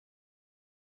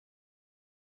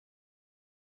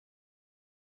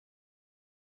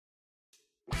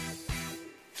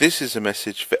This is a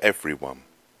message for everyone,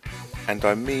 and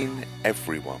I mean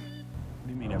everyone. What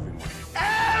do you mean everyone?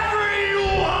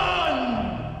 Everyone!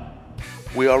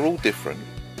 We are all different,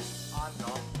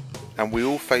 and we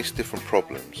all face different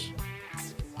problems,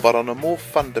 but on a more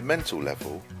fundamental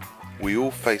level, we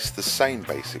all face the same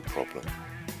basic problem.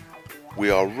 We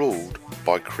are ruled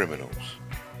by criminals.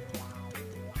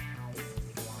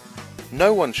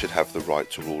 No one should have the right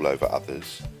to rule over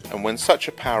others, and when such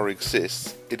a power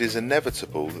exists, it is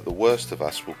inevitable that the worst of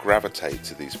us will gravitate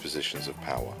to these positions of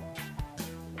power.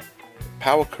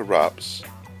 Power corrupts,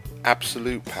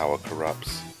 absolute power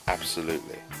corrupts,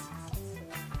 absolutely.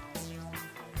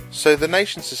 So the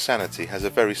Nations of Sanity has a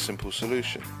very simple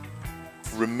solution.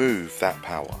 Remove that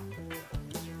power.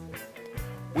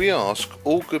 We ask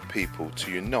all good people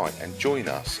to unite and join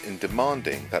us in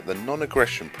demanding that the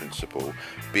non-aggression principle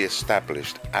be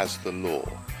established as the law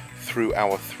through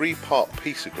our three-part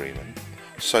peace agreement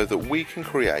so that we can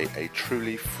create a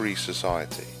truly free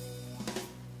society.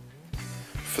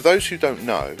 For those who don't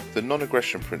know, the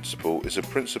non-aggression principle is a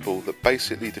principle that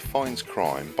basically defines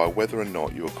crime by whether or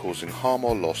not you are causing harm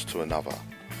or loss to another,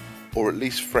 or at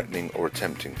least threatening or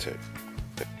attempting to.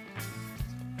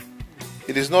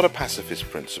 It is not a pacifist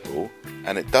principle,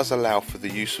 and it does allow for the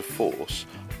use of force,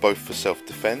 both for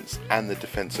self-defense and the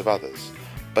defense of others,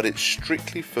 but it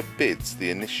strictly forbids the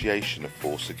initiation of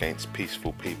force against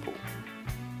peaceful people.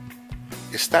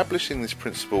 Establishing this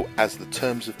principle as the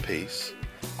terms of peace,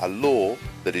 a law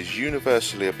that is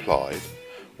universally applied,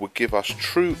 would give us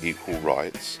true equal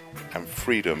rights and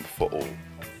freedom for all.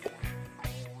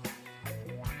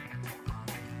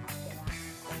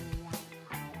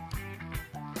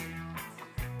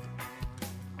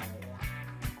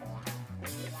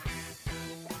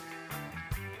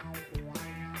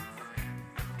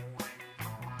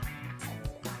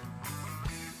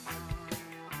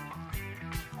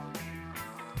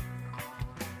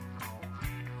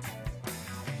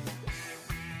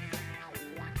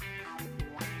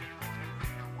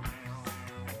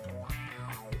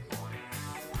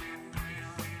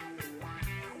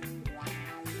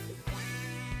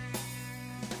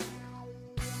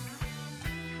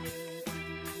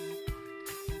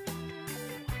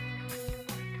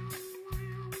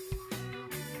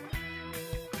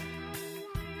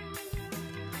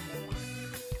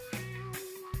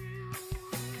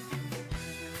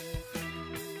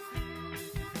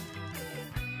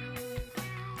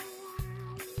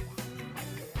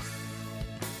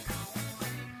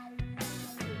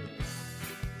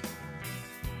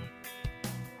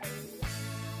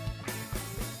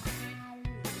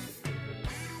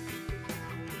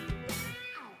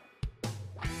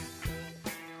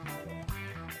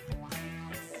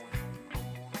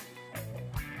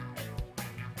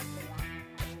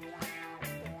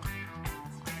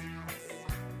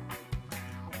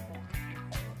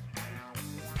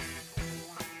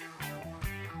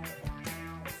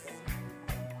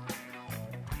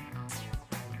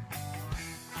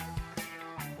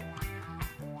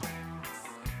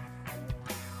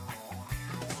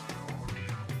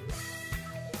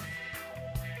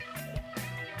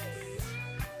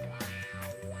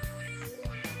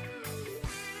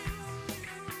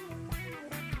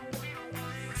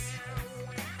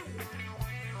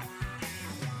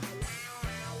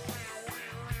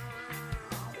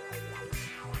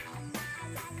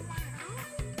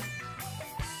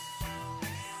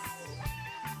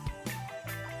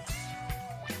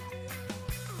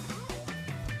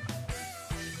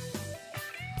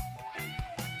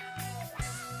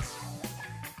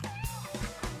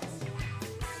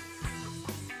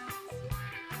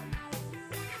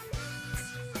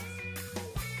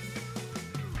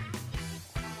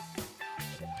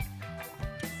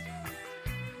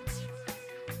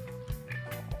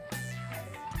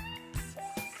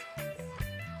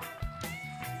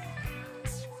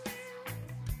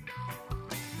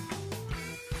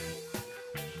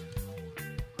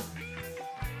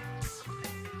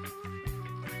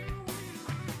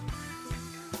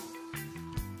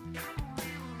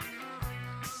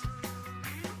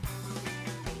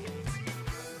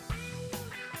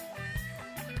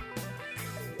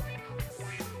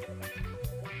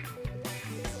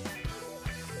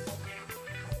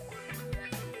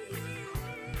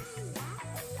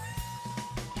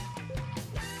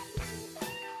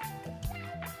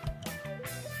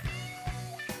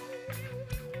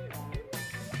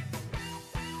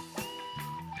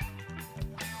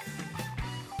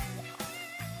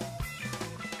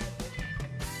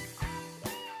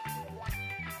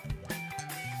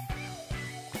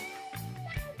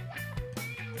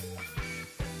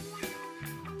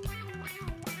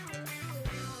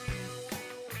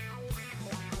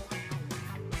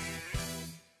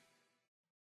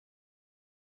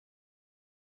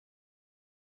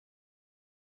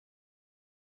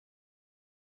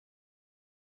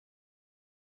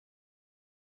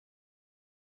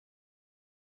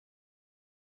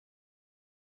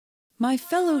 My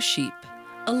fellow sheep,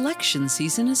 election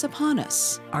season is upon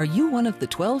us. Are you one of the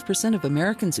 12% of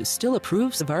Americans who still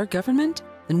approves of our government?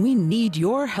 Then we need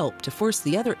your help to force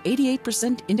the other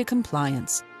 88% into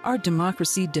compliance. Our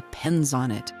democracy depends on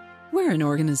it. We're an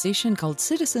organization called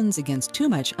Citizens Against Too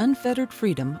Much Unfettered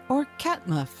Freedom, or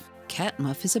CATMUF.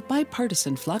 CATMUF is a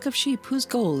bipartisan flock of sheep whose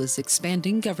goal is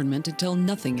expanding government until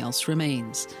nothing else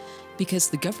remains. Because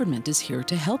the government is here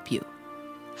to help you.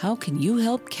 How can you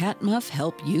help CATMUF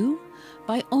help you?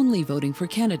 By only voting for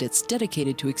candidates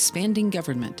dedicated to expanding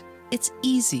government. It's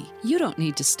easy. You don't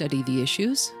need to study the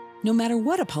issues. No matter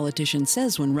what a politician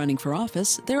says when running for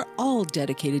office, they're all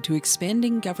dedicated to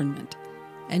expanding government.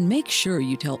 And make sure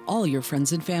you tell all your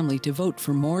friends and family to vote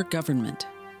for more government.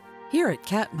 Here at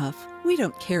CATMUF, we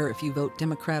don't care if you vote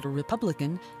Democrat or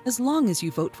Republican, as long as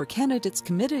you vote for candidates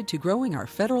committed to growing our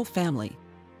federal family.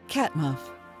 CATMUF,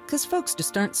 because folks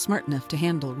just aren't smart enough to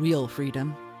handle real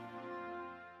freedom.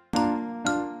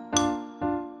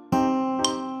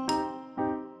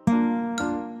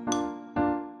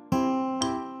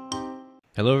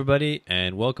 Hello, everybody,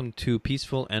 and welcome to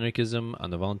Peaceful Anarchism on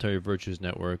the Voluntary Virtues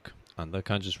Network on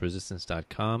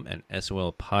theconsciousresistance.com and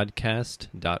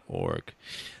solpodcast.org.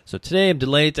 So today I'm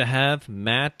delighted to have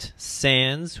Matt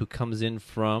Sands, who comes in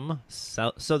from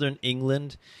Southern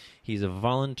England. He's a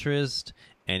voluntarist,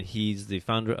 and he's the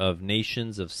founder of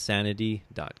Nations of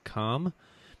Sanity.com.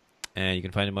 And you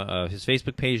can find him his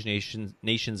Facebook page,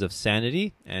 Nations of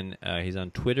Sanity, and he's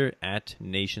on Twitter at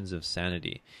Nations of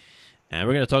Sanity. And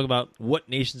we're going to talk about what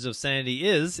Nations of Sanity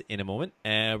is in a moment.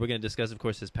 And we're going to discuss, of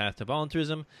course, his path to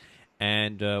voluntarism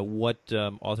and what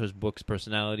authors, books,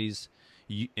 personalities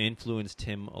influenced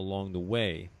him along the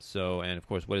way. So, and of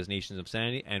course, what is Nations of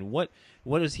Sanity, and what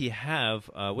does he have?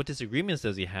 What disagreements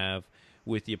does he have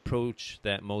with the approach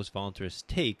that most voluntarists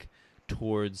take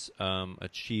towards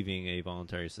achieving a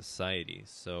voluntary society?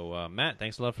 So, Matt,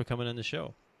 thanks a lot for coming on the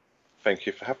show. Thank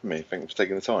you for having me. Thank you for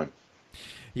taking the time.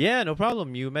 Yeah, no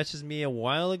problem. You messaged me a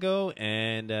while ago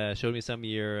and showed me some of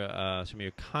your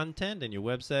content and your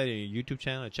website and your YouTube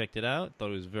channel. I checked it out.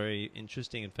 Thought it was very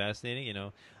interesting and fascinating.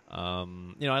 I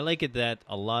like it that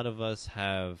a lot of us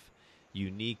have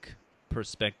unique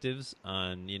perspectives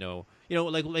on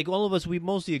like all of us, we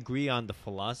mostly agree on the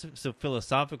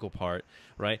philosophical part,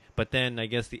 right? But then I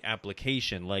guess the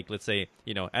application, like let's say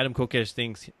Adam Kokesh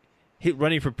thinks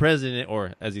running for president,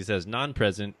 or as he says,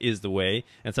 non-president, is the way,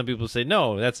 and some people say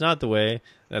no, that's not the way.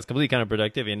 That's completely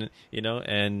counterproductive, and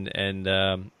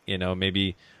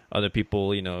maybe other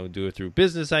people do it through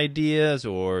business ideas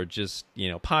or just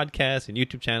podcasts and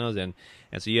YouTube channels, and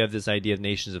so you have this idea of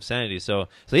Nations of Sanity. So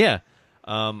yeah,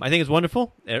 I think it's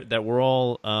wonderful that we're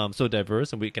all so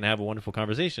diverse and we can have a wonderful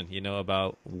conversation,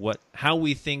 about how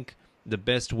we think the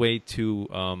best way to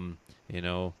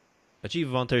achieve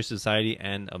a voluntary society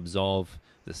and absolve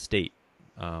the state.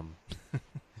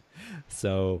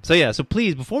 So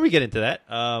please, before we get into that,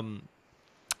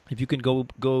 if you can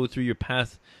go through your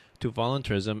path to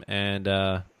voluntarism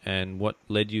and what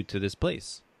led you to this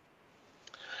place.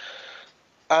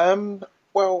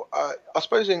 Well, I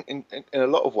suppose in a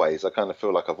lot of ways, I kind of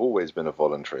feel like I've always been a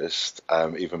voluntarist,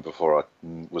 even before I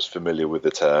was familiar with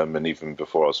the term, and even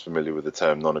before I was familiar with the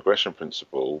term non-aggression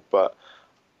principle. But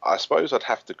I suppose I'd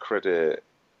have to credit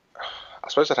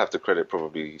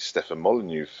probably Stefan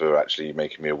Molyneux for actually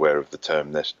making me aware of the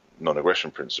term non-aggression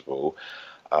principle,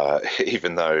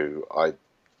 even though I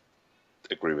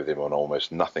agree with him on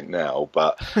almost nothing now.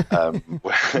 But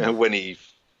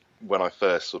when I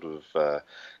first sort of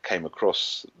came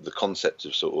across the concept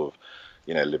of sort of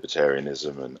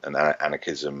libertarianism and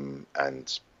anarchism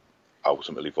and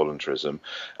ultimately voluntarism,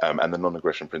 and the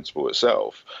non-aggression principle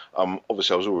itself.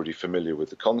 Obviously, I was already familiar with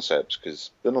the concept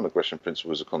because the non-aggression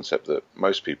principle is a concept that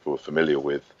most people are familiar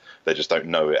with. They just don't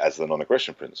know it as the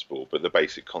non-aggression principle. But the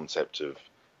basic concept of,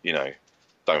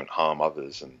 don't harm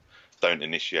others and don't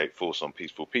initiate force on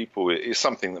peaceful people is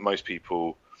something that most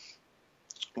people,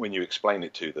 when you explain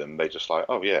it to them, they just like,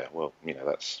 oh yeah, well,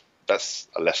 that's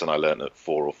a lesson I learned at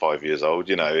 4 or 5 years old.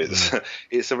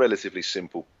 It's a relatively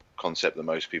simple concept that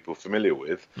most people are familiar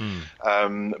with,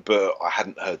 but I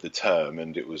hadn't heard the term,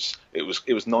 and it was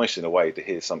nice in a way to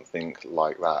hear something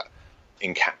like that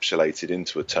encapsulated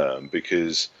into a term,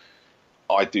 because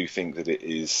I do think that it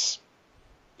is,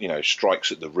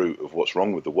 strikes at the root of what's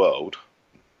wrong with the world,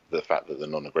 the fact that the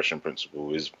non-aggression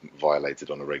principle is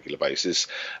violated on a regular basis.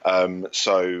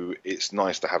 So it's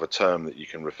nice to have a term that you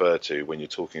can refer to when you're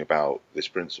talking about this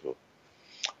principle.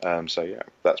 So yeah,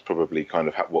 that's probably kind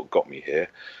of what got me here.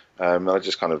 I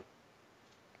just kind of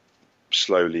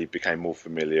slowly became more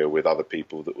familiar with other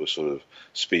people that were sort of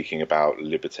speaking about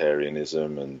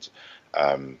libertarianism and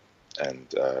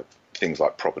and things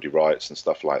like property rights and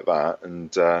stuff like that.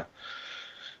 And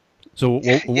So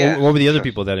what yeah, were the other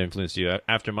people that influenced you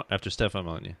after Stefan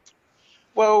Molyneux?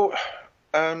 well,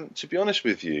 to be honest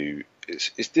with you,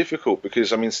 it's difficult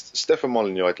because I mean Stefan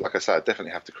Molyneux, like I said, I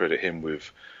definitely have to credit him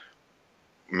with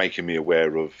making me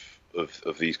aware of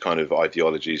these kind of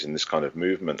ideologies and this kind of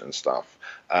movement and stuff.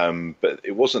 But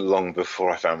it wasn't long before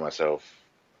I found myself.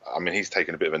 I mean, he's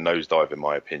taken a bit of a nosedive in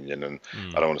my opinion, and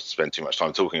I don't want to spend too much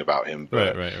time talking about him.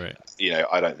 But Right. you know,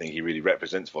 I don't think he really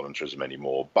represents voluntarism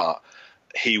anymore. But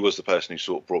he was the person who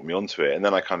sort of brought me onto it, and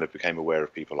then I kind of became aware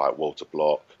of people like Walter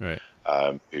Block, Right.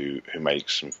 who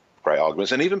makes some great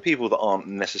arguments, and even people that aren't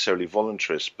necessarily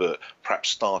voluntarists, but perhaps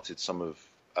started some of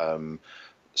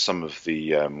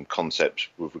the concepts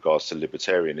with regards to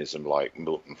libertarianism, like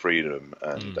Milton Friedman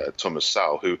and Thomas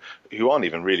Sowell, who aren't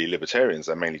even really libertarians;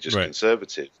 they're mainly just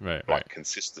conservative, like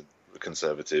consistent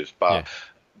conservatives, but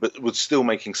would still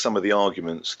making some of the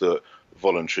arguments that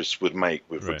voluntarists would make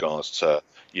with regards to,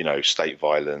 you know, state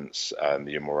violence and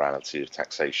the immorality of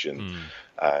taxation.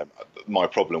 My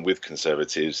problem with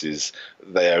conservatives is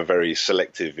they are very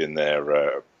selective in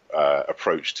their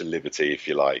approach to liberty, if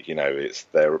you like. You know, it's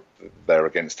they're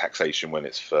against taxation when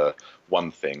it's for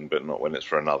one thing, but not when it's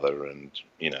for another. And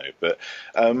you know, but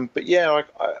yeah,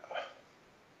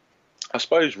 I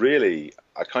suppose really,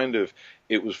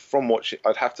 it was from watching.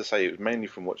 I'd have to say it was mainly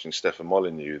from watching Stefan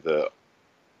Molyneux that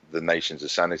the Nations of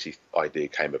Sanity idea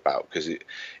came about, because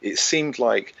it seemed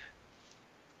like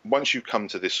once you come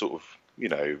to this sort of, you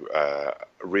know,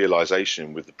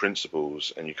 realization with the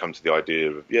principles, and you come to the idea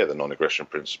of the non-aggression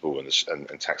principle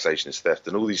and taxation is theft,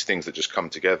 and all these things that just come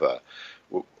together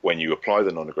when you apply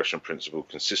the non-aggression principle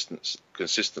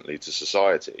consistently to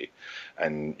society,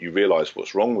 and you realize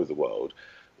what's wrong with the world.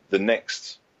 The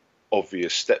next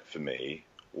obvious step for me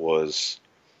was,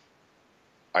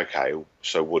 okay,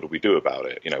 so what do we do about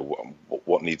it? You know,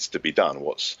 what needs to be done?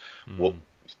 What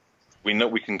we know,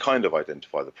 we can kind of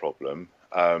identify the problem.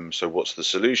 So what's the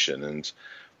solution? And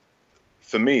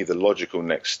for me, the logical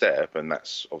next step, and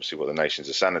that's obviously what the Nations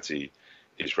of Sanity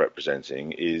is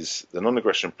representing, is the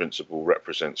non-aggression principle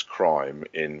represents crime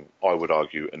in, I would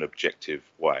argue, an objective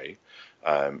way.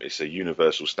 It's a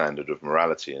universal standard of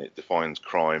morality, and it defines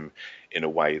crime in a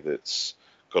way that's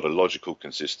got a logical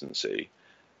consistency.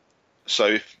 So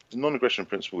if the non-aggression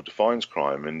principle defines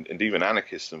crime, and even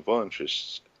anarchists and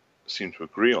voluntarists seem to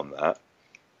agree on that,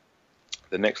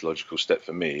 the next logical step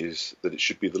for me is that it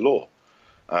should be the law.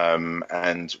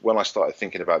 And when I started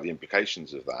thinking about the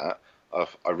implications of that,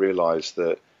 I realized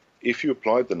that if you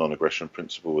applied the non-aggression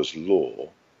principle as law,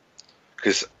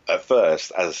 because at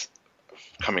first, as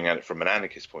coming at it from an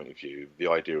anarchist point of view, the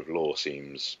idea of law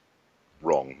seems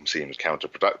wrong, seems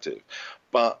counterproductive.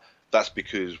 But that's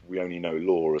because we only know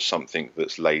law as something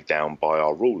that's laid down by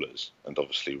our rulers. And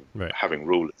obviously having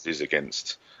rulers is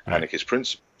against anarchist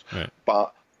principles.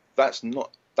 But that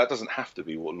doesn't have to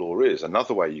be what law is.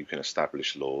 Another way you can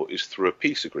establish law is through a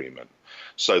peace agreement.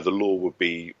 So the law would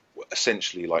be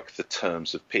essentially like the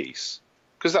terms of peace,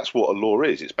 because that's what a law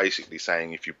is. It's basically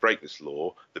saying if you break this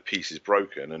law, the peace is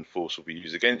broken and force will be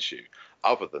used against you.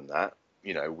 Other than that,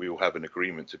 you know, we will have an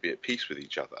agreement to be at peace with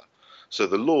each other. So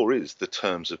the law is the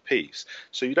terms of peace.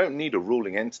 So you don't need a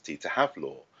ruling entity to have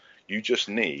law. You just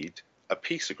need a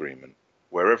peace agreement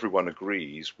where everyone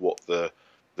agrees what the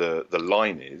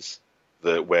line is,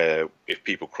 where if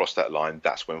people cross that line,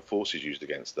 that's when force is used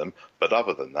against them. But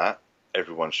other than that,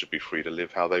 everyone should be free to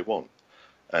live how they want.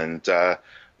 And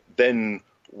then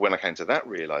when I came to that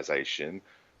realization,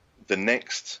 the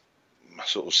next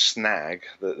sort of snag,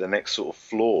 the next sort of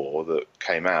flaw that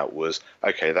came out was,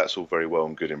 okay, that's all very well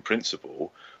and good in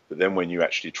principle, but then when you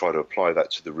actually try to apply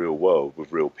that to the real world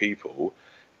with real people,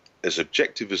 as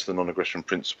objective as the non-aggression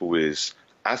principle is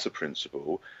as a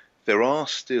principle, there are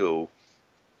still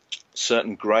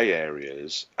certain grey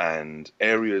areas and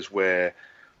areas where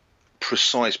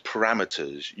precise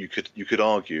parameters, you could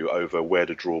argue over where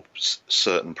to draw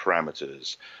certain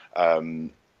parameters.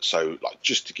 So, like,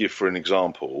 just to give for an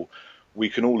example, we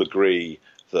can all agree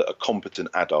that a competent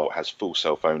adult has full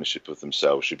self-ownership of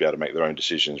themselves, should be able to make their own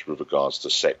decisions with regards to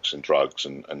sex and drugs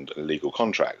and legal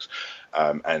contracts.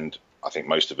 And I think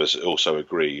most of us also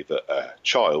agree that a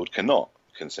child cannot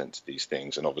consent to these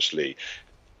things. And obviously,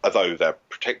 although they're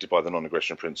protected by the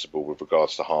non-aggression principle with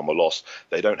regards to harm or loss,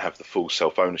 they don't have the full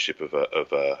self-ownership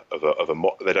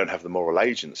they don't have the moral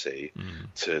agency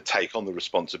to take on the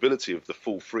responsibility of the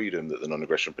full freedom that the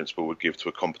non-aggression principle would give to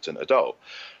a competent adult.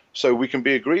 So we can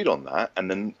be agreed on that,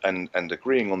 and then and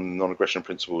agreeing on the non-aggression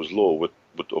principle as law would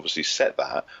obviously set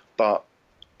that. But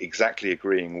exactly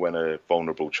agreeing when a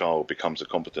vulnerable child becomes a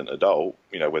competent adult,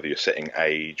 whether you're setting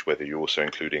age, whether you're also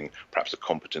including perhaps a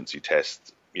competency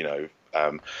test,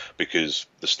 because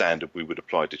the standard we would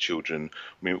apply to children,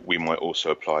 we might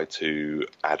also apply to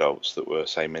adults that were,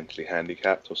 say, mentally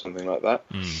handicapped or something like that.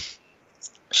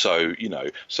 So,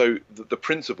 the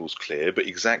principle's clear, but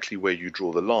exactly where you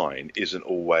draw the line isn't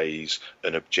always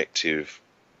an objective,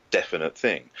 definite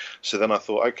thing. So then I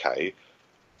thought, okay,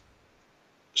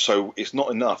 so it's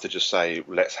not enough to just say,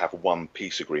 let's have one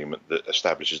peace agreement that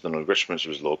establishes the non-aggression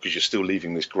principles law, because you're still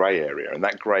leaving this grey area. And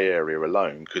that grey area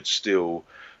alone could,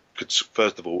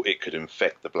 first of all, it could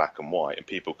infect the black and white, and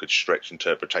people could stretch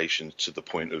interpretations to the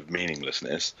point of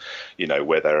meaninglessness,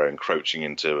 where they're encroaching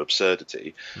into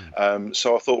absurdity.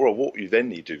 So I thought, well, what you then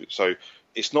need to do, so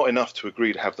it's not enough to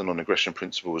agree to have the non-aggression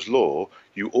principle as law.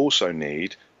 You also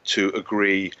need to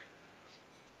agree.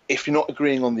 If you're not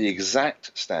agreeing on the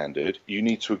exact standard, you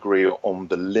need to agree on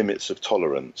the limits of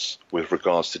tolerance with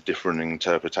regards to different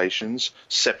interpretations,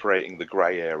 separating the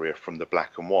grey area from the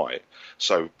black and white.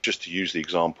 So just to use the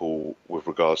example with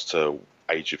regards to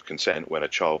age of consent, when a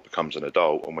child becomes an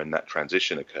adult and when that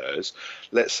transition occurs,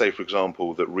 let's say, for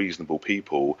example, that reasonable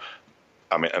people,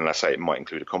 and I say it might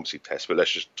include a competency test, but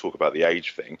let's just talk about the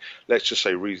age thing. Let's just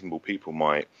say reasonable people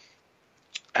might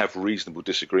have reasonable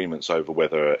disagreements over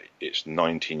whether it's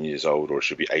 19 years old or it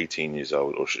should be 18 years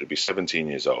old or should it be 17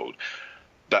 years old.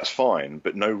 That's fine,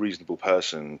 but no reasonable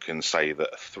person can say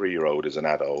that a 3-year-old is an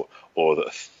adult or that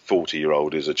a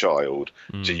 40-year-old is a child,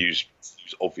 to use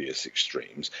obvious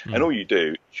extremes. And all you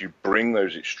do is you bring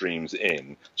those extremes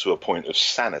in to a point of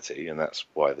sanity, and that's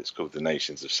why it's called the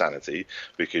Nations of Sanity,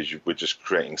 because we're just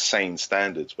creating sane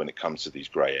standards when it comes to these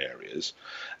grey areas,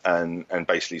 and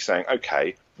basically saying,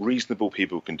 okay, reasonable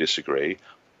people can disagree,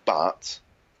 but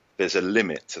there's a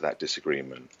limit to that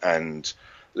disagreement. And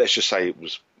let's just say it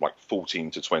was like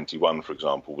 14 to 21, for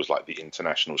example, was like the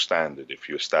international standard if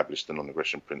you established the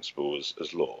non-aggression principle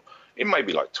as law. It may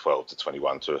be like 12 to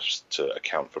 21 to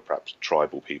account for perhaps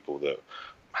tribal people that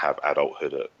have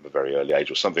adulthood at a very early age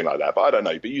or something like that. But I don't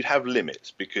know. But you'd have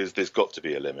limits, because there's got to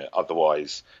be a limit.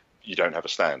 Otherwise, you don't have a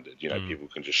standard. People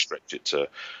can just stretch it to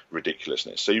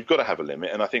ridiculousness. So you've got to have a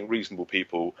limit. And I think reasonable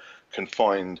people can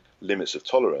find limits of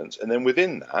tolerance. And then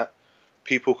within that,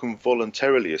 people can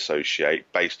voluntarily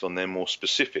associate based on their more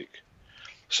specific.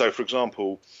 So, for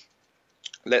example,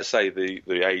 let's say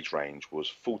the age range was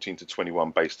 14 to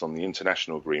 21 based on the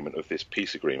international agreement of this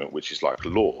peace agreement, which is like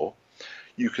law.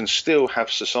 You can still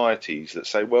have societies that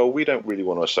say, well, we don't really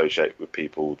want to associate with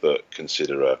people that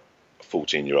consider a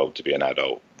 14-year-old to be an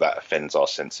adult. That offends our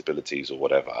sensibilities or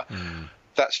whatever.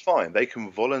 That's fine. They can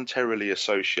voluntarily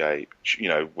associate,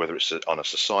 whether it's on a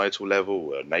societal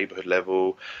level or a neighborhood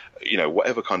level,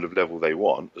 whatever kind of level they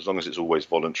want, as long as it's always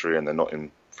voluntary and they're not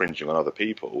infringing on other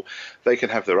people. They can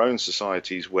have their own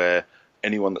societies where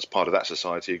anyone that's part of that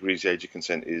society agrees the age of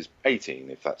consent is 18,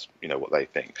 if that's, what they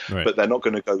think. Right. But they're not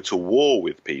going to go to war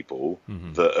with people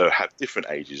that have different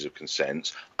ages of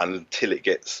consent until it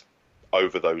gets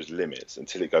over those limits,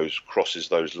 until it crosses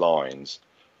those lines,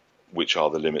 which are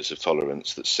the limits of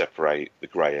tolerance that separate the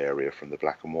grey area from the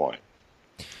black and white.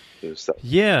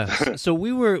 Yeah. So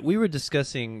we were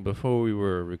discussing before we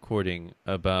were recording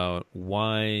about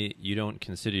why you don't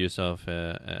consider yourself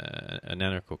an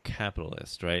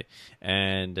anarcho-capitalist, right?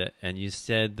 And you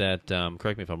said that,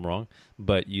 correct me if I'm wrong,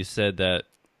 but you said that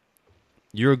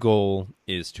your goal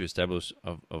is to establish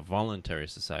a voluntary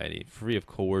society free of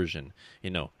coercion.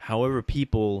 However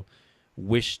people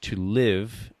wish to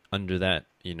live under that,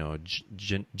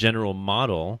 general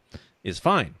model is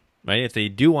fine, right? If they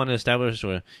do want to establish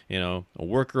a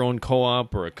worker-owned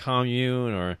co-op or a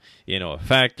commune or, a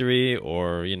factory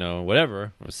or,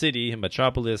 whatever, a city, a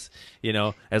metropolis,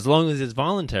 as long as it's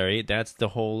voluntary, that's the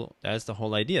whole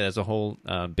idea. That's the whole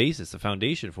basis, the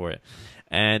foundation for it.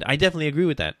 And I definitely agree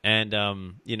with that. And,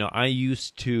 I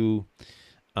used to,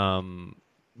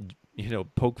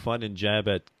 poke fun and jab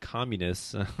at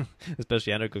communists,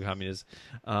 especially anarcho-communists.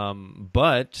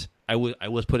 But I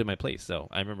was put in my place. So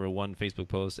I remember one Facebook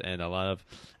post, and a lot of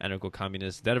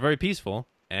anarcho-communists that are very peaceful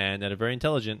and that are very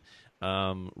intelligent,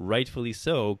 rightfully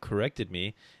so, corrected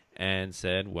me and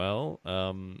said, well,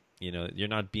 you're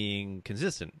not being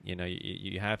consistent.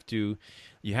 You have to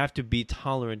be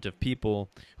tolerant of people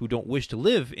who don't wish to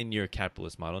live in your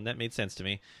capitalist model. And that made sense to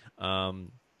me.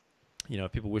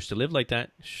 If people wish to live like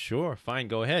that, sure, fine,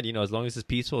 go ahead. As long as it's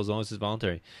peaceful, as long as it's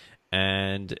voluntary,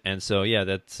 and so yeah,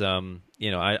 that's I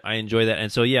enjoy that,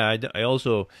 and so yeah, I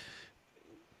also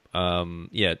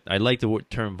I like the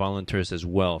term voluntarist as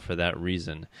well for that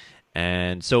reason,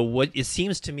 and so what it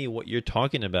seems to me what you're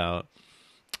talking about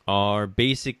are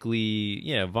basically,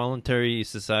 voluntary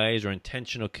societies or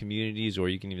intentional communities, or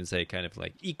you can even say kind of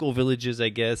like eco villages, I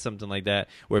guess, something like that,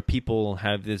 where people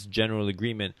have this general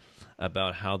agreement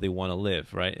about how they want to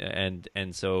live, right?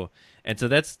 And so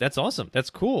that's awesome. That's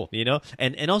cool,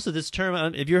 And also this term,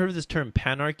 have you heard of this term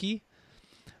panarchy?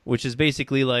 Which is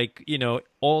basically like,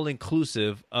 all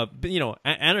inclusive of,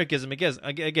 anarchism, I guess,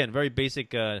 again, very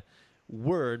basic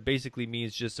word, basically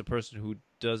means just a person who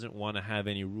doesn't want to have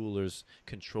any rulers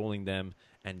controlling them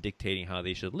and dictating how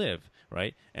they should live,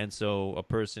 right? And so a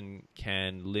person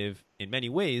can live in many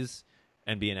ways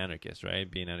and be an anarchist, right?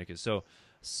 Be an anarchist. So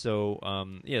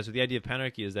the idea of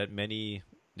panarchy is that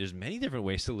there's many different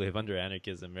ways to live under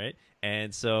anarchism, right?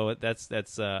 And so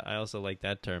that's I also like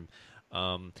that term.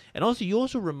 And also, you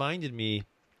also reminded me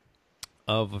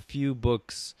of a few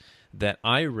books that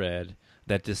I read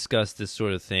that discuss this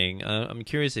sort of thing. I'm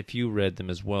curious if you read them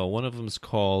as well. One of them is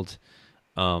called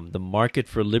The Market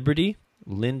for Liberty,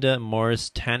 Linda Morris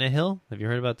Tannehill. Have you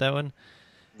heard about that one?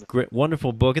 Great,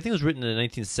 wonderful book. I think it was written in the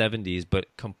 1970s, but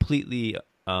completely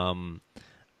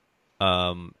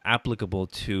applicable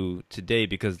to today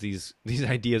because these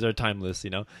ideas are timeless,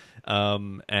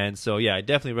 And so, yeah, I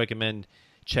definitely recommend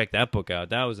check that book out.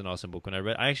 That was an awesome book.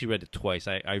 I actually read it twice.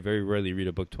 I very rarely read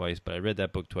a book twice, but I read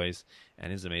that book twice,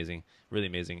 and it's amazing, really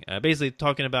amazing. Basically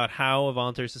talking about how a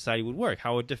voluntary society would work,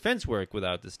 how would defense work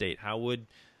without the state, how would,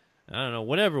 I don't know,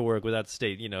 whatever work without the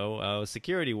state,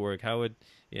 security work, how would,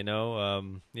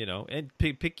 and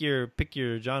pick your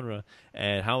genre,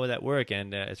 and how would that work?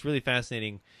 And it's really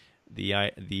fascinating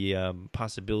the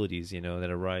possibilities, that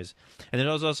arise. And then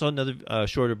there's also another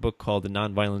shorter book called The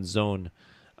Nonviolent Zone,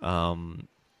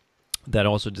 that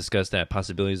also discussed that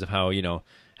possibilities of how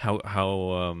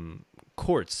how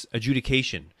courts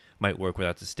adjudication might work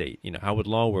without the state. How would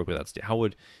law work without the state? How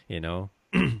would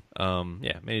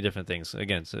many different things.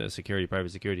 Again, so security,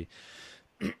 private security.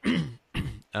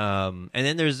 And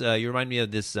then there's you remind me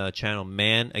of this channel,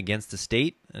 Man Against the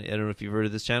State. I don't know if you've heard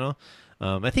of this channel.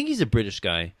 I think he's a British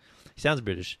guy. He sounds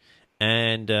British,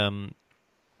 and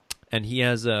he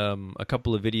has a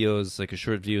couple of videos, like a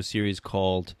short video series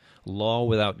called Law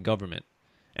Without Government.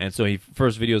 And so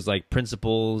first video is like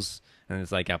principles, and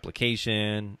it's like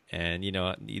application, and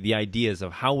the ideas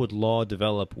of how would law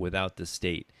develop without the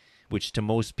state, which to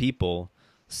most people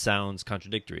sounds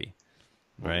contradictory,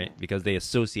 right? Because they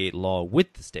associate law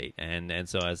with the state, and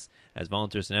so as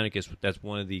volunteers and anarchists, that's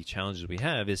one of the challenges we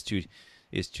have is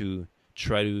to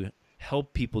try to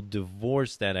help people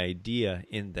divorce that idea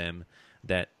in them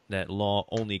that law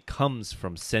only comes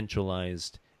from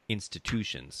centralized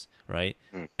institutions, right?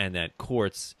 And that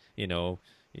courts, the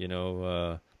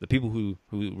people who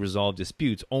resolve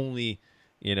disputes only,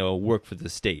 work for the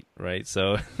state, right?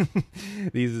 So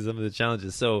these are some of the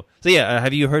challenges. So yeah,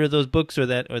 have you heard of those books or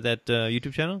that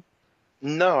YouTube channel?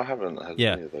 No, I haven't.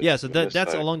 Yeah. So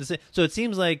that's along the same. So it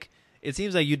seems like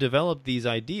you developed these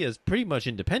ideas pretty much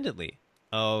independently.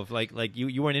 Of like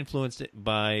you weren't influenced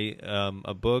by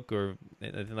a book or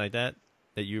anything like that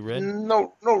you read?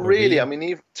 No, not really. I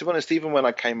mean, to be honest, even when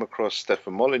I came across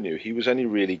Stefan Molyneux, he was only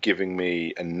really giving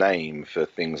me a name for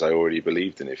things I already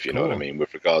believed in, if you know what I mean,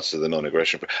 with regards to the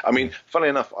non-aggression. I mean, funnily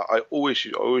enough, I always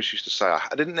used to say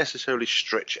I didn't necessarily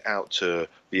stretch out to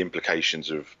the implications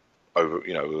of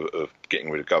getting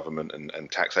rid of government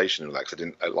and taxation and that. 'Cause I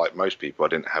didn't, like most people, I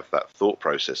didn't have that thought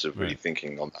process of really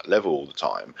thinking on that level all the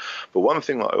time. But one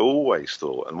thing that I always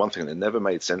thought, and one thing that never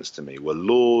made sense to me, were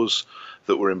laws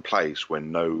that were in place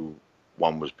when no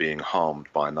one was being harmed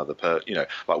by another person,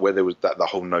 like where there was the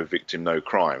whole no victim, no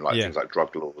crime, like things like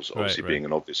drug laws, obviously being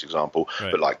an obvious example,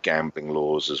 but like gambling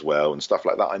laws as well and stuff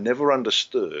like that. I never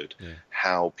understood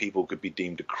how people could be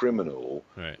deemed a criminal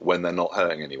when they're not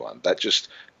hurting anyone.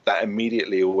 That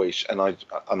immediately always, and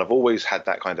I've always had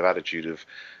that kind of attitude of,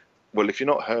 well, if you're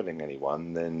not hurting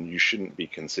anyone, then you shouldn't be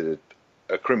considered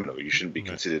a criminal. You shouldn't be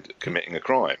considered committing a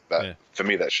crime. For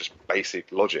me, that's just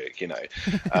basic logic,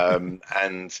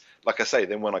 And like I say,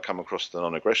 then when I come across the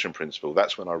non-aggression principle,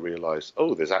 that's when I realised,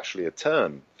 oh, there's actually a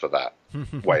term for that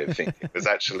way of thinking. There's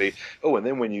actually, and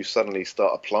then when you suddenly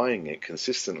start applying it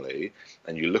consistently,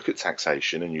 and you look at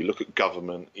taxation and you look at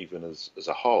government even as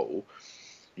a whole,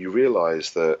 you realise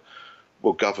that,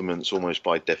 well, governments almost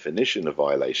by definition are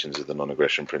violations of the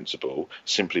non-aggression principle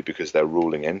simply because they're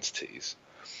ruling entities.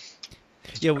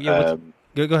 Go ahead.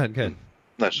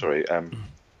 No, sorry.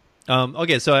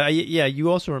 Okay, so you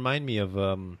also remind me of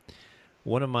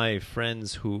one of my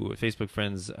friends Facebook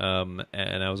friends, and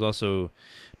I was also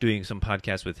doing some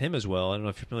podcasts with him as well. I don't know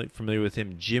if you're familiar with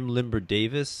him, Jim Limber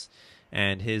Davis,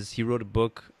 and he wrote a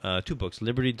book, two books,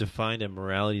 Liberty Defined and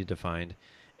Morality Defined.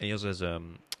 And he also has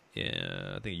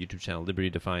I think a YouTube channel, Liberty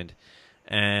Defined,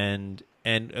 and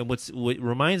what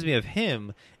reminds me of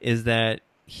him is that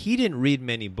he didn't read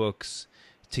many books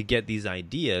to get these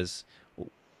ideas.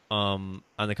 On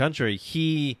the contrary,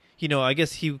 I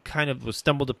guess he kind of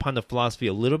stumbled upon the philosophy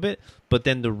a little bit, but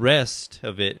then the rest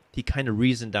of it, he kind of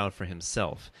reasoned out for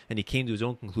himself, and he came to his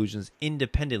own conclusions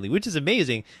independently, which is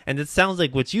amazing. And it sounds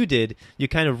like what you did. You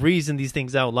kind of reasoned these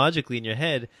things out logically in your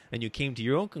head, and you came to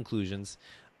your own conclusions,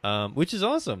 which is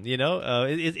awesome.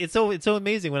 It's so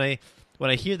amazing when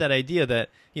I hear that idea that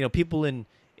people in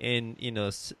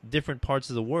different parts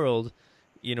of the world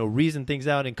reason things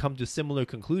out and come to similar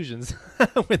conclusions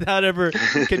without ever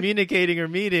communicating or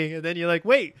meeting. And then you're like,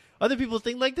 wait, other people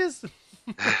think like this?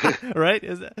 Right?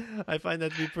 I find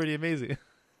that to be pretty amazing.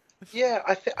 Yeah,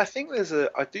 I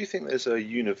do think there's a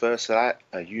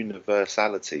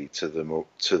universality to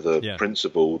the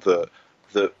principle that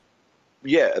though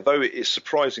it's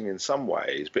surprising in some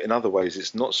ways, but in other ways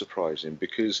it's not surprising,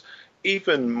 because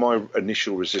even my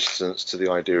initial resistance to the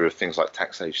idea of things like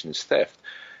taxation is theft,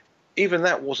 even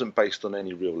that wasn't based on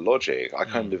any real logic. I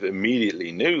kind of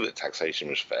immediately knew that taxation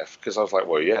was theft, because I was like,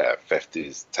 well, yeah, theft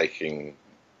is taking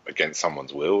against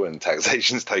someone's will, and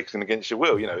taxation's taken against your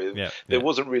will. There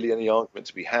wasn't really any argument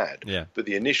to be had. Yeah. But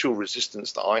the initial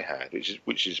resistance that I had,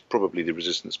 which is probably the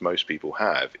resistance most people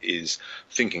have, is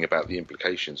thinking about the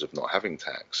implications of not having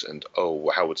tax, and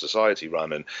how would society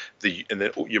run, and then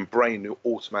your brain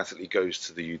automatically goes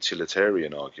to the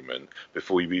utilitarian argument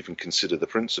before you even consider the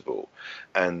principle.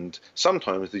 And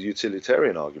sometimes the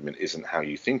utilitarian argument isn't how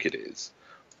you think it is.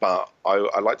 But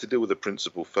I like to deal with the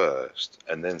principle first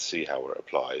and then see how it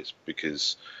applies,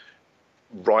 because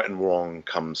right and wrong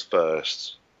comes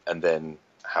first, and then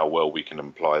how well we can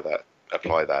apply that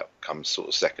comes sort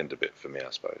of second a bit for me,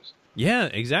 I suppose. Yeah,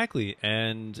 exactly.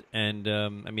 And I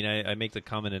mean, I make the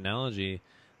common analogy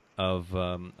of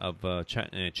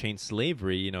chain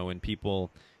slavery. When people,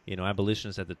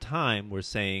 abolitionists at the time were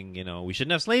saying, we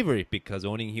shouldn't have slavery because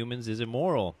owning humans is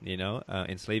immoral.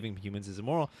 Enslaving humans is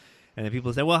immoral. And then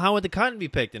people say, well, how would the cotton be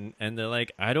picked? And they're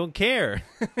like, I don't care.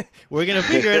 We're going to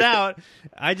figure it out.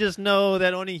 I just know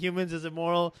that owning humans is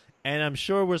immoral, and I'm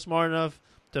sure we're smart enough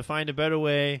to find a better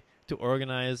way to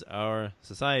organize our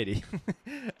society.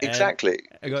 Exactly.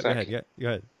 Go ahead.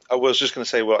 I was just going to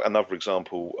say, well, another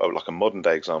example, like a modern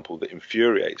day example that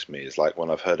infuriates me, is like when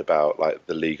I've heard about like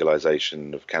the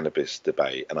legalization of cannabis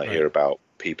debate, and I hear about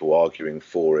people arguing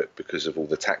for it because of all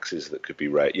the taxes that could be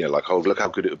raised, like, oh, look how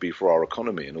good it would be for our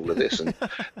economy and all of this. And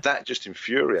that just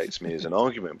infuriates me as an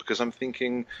argument, because I'm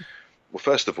thinking, well,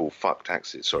 first of all, fuck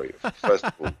taxes. Sorry. First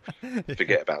of all,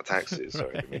 forget about taxes.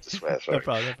 Sorry, I didn't mean to swear. Sorry. No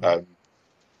problem.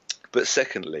 But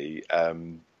secondly,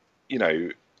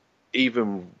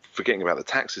 even forgetting about the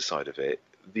taxes side of it,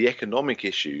 the economic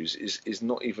issues is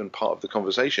not even part of the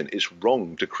conversation. It's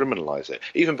wrong to criminalize it.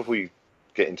 Even before you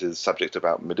get into the subject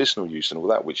about medicinal use and all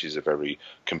that, which is a very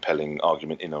compelling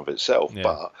argument in and of itself. Yeah.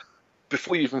 But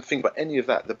before you even think about any of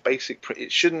that, the basic,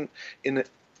 it shouldn't, in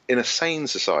a sane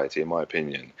society, in my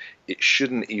opinion, it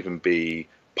shouldn't even be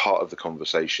part of the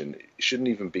conversation. It shouldn't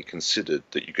even be considered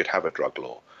that you could have a drug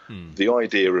law. The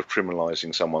idea of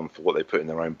criminalizing someone for what they put in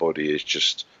their own body is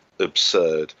just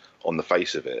absurd on the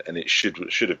face of it, and it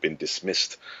should have been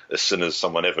dismissed as soon as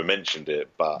someone ever mentioned it.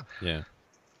 But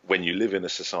when you live in a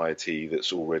society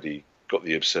that's already got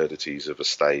the absurdities of a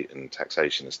state and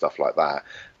taxation and stuff like that,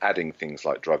 adding things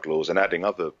like drug laws and adding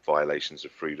other violations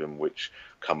of freedom which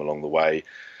come along the way,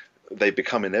 they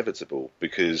become inevitable,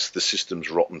 because the system's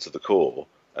rotten to the core,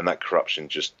 and that corruption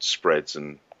just spreads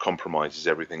and compromises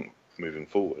everything moving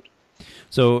forward.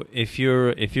 So if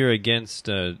you're against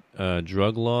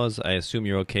drug laws, I assume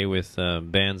you're okay with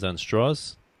bans on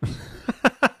straws?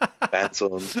 Bans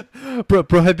on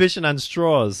prohibition on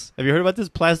straws. Have you heard about this?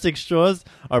 Plastic straws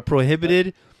are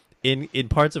prohibited in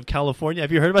parts of California.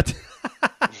 Have you heard about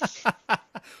this?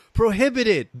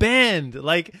 Prohibited, banned.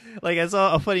 Like I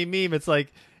saw a funny meme. It's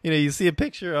like, you see a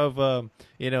picture of a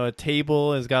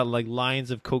table, and it's got like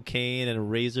lines of cocaine and a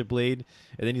razor blade,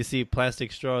 and then you see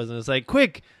plastic straws, and it's like,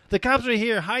 quick, the cops are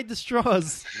here, hide the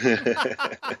straws.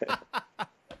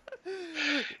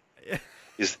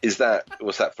 Was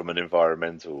that from an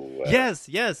environmental?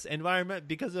 Yes, environment,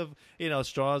 because of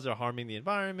straws are harming the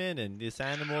environment and these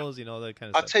animals, that kind of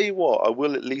stuff. I'll tell you what, I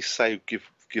will at least say give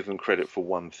them credit for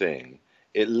one thing.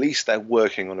 At least they're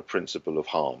working on a principle of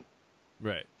harm.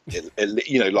 Right.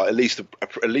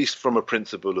 At least from a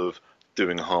principle of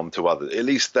doing harm to others. At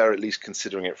least they're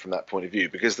considering it from that point of view.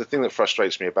 Because the thing that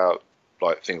frustrates me about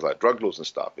like things like drug laws and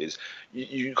stuff is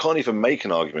you can't even make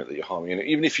an argument that you're harming. And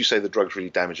even if you say the drug's really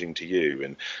damaging to you,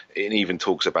 and it even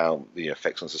talks about the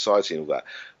effects on society and all that,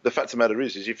 the fact of the matter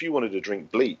is if you wanted to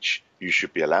drink bleach, you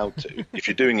should be allowed to if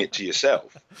you're doing it to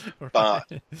yourself. Right.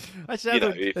 But I should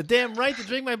have the damn right to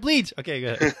drink my bleach. Okay,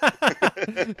 go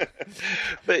ahead.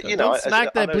 But don't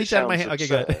smack that bleach out of my hand. Okay,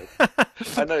 go ahead.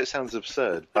 I know it sounds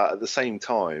absurd, but at the same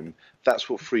time, that's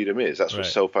what freedom is. That's what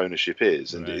Right. self-ownership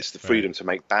is, and Right, it's the freedom to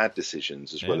make bad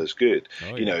decisions as well Yeah. as good.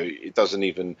 Oh, You yeah. know, it doesn't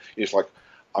even. It's like,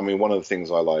 I mean, one of the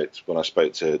things I liked when I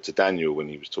spoke to Daniel when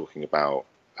he was talking about.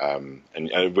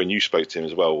 And when you spoke to him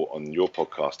as well on your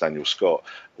podcast, Daniel Scott,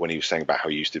 when he was saying about how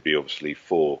he used to be obviously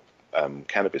for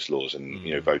cannabis laws and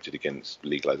you know voted against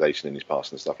legalization in his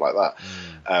past and stuff like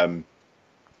that.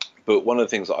 But one of the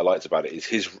things that I liked about it is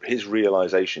his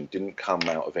realization didn't come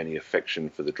out of any affection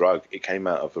for the drug. It came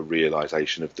out of a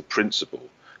realization of the principle,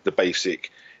 the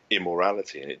basic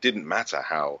immorality, and it didn't matter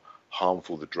how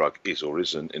harmful the drug is or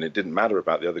isn't, and it didn't matter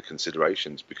about the other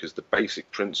considerations, because the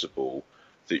basic principle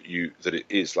that it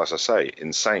is, as I say,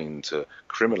 insane to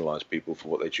criminalize people for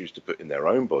what they choose to put in their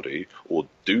own body or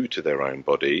do to their own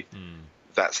body.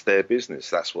 That's their business.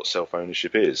 That's what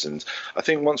self-ownership is. And I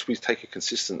think once we take a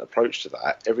consistent approach to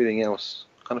that, everything else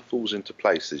kind of falls into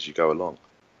place as you go along.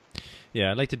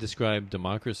 Yeah, I'd like to describe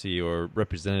democracy or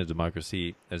representative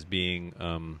democracy as being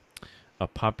a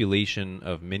population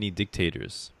of many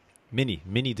dictators,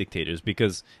 many dictators,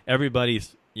 because everybody,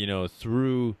 you know,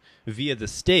 via the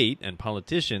state and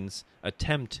politicians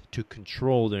attempt to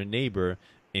control their neighbor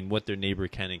in what their neighbor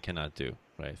can and cannot do,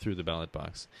 right, through the ballot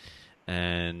box.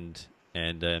 And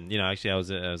you know, actually, I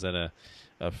was at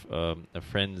a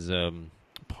friend's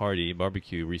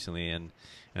barbecue recently, and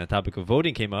the topic of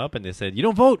voting came up, and they said, "You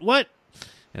don't vote, what?"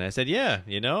 And I said, "Yeah,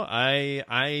 you know,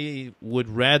 I would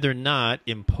rather not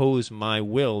impose my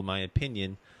will, my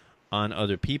opinion, on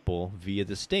other people via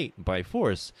the state by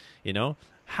force. You know,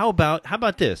 how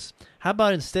about this? How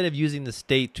about instead of using the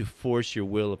state to force your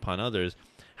will upon others,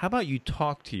 how about you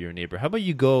talk to your neighbor? How about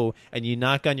you go and you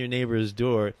knock on your neighbor's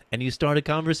door and you start a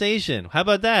conversation? How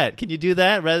about that? Can you do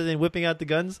that rather than whipping out the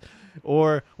guns?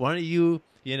 Or why don't you,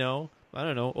 you know, I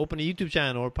don't know, open a YouTube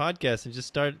channel or podcast and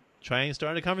just try and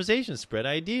start a conversation, spread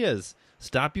ideas.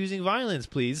 Stop using violence,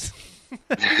 please."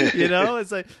 You know,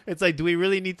 it's like, do we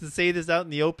really need to say this out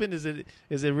in the open? Is it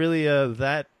really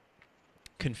that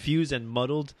confused and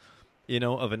muddled, you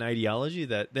know, of an ideology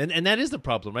that and that is the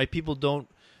problem, right? People don't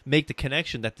make the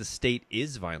connection that the state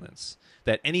is violence,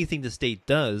 that anything the state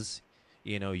does,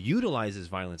 you know, utilizes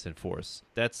violence and force.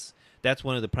 That's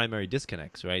one of the primary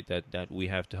disconnects, right? That we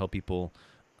have to help people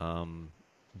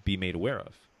be made aware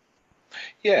of.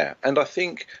 Yeah, and I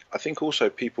think also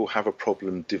people have a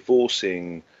problem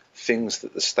divorcing things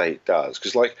that the state does,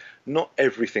 because like not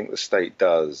everything the state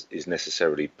does is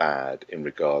necessarily bad in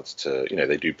regards to, you know,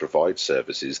 they do provide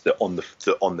services that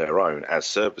on their own as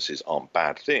services aren't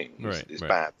bad things. Right, It's right.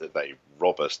 bad that they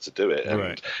rob us to do it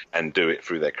and do it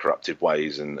through their corruptive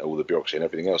ways and all the bureaucracy and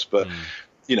everything else. But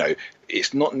you know,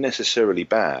 it's not necessarily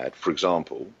bad. For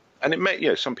example. And it may, you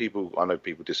know, some people, I know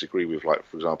people disagree with, like,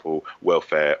 for example,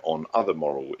 welfare on other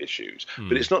moral issues,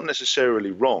 but it's not necessarily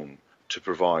wrong to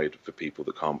provide for people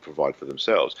that can't provide for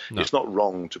themselves. No. It's not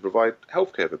wrong to provide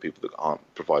healthcare for people that can't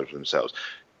provide for themselves.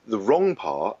 The wrong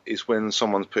part is when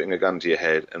someone's putting a gun to your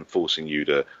head and forcing you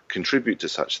to contribute to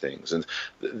such things. And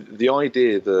the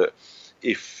idea that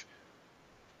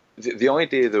the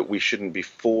idea that we shouldn't be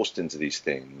forced into these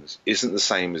things isn't the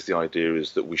same as the idea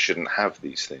is that we shouldn't have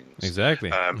these things. Exactly.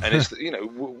 And it's, you know,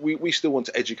 we still want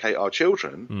to educate our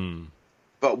children,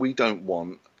 but we don't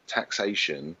want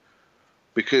taxation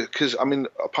because I mean,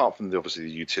 apart from obviously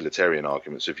the utilitarian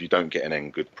arguments, if you don't get an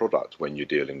end good product when you're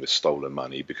dealing with stolen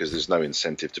money because there's no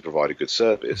incentive to provide a good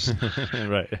service.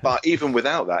 Right. But even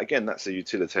without that, again, that's a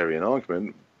utilitarian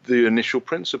argument. The initial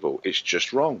principle, it's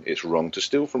just wrong. It's wrong to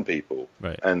steal from people.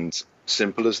 Right. And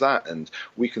simple as that. And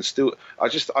we can still,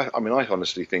 I mean, I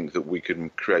honestly think that we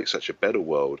can create such a better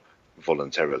world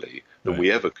voluntarily than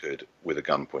we ever could with a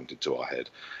gun pointed to our head,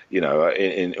 you know,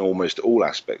 in almost all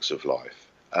aspects of life.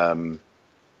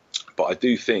 But I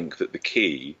do think that the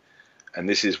key, and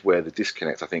this is where the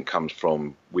disconnect, I think, comes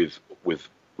from with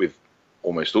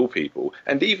almost all people,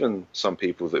 and even some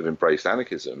people that have embraced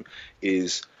anarchism,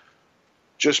 is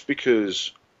just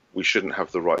because we shouldn't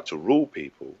have the right to rule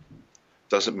people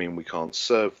doesn't mean we can't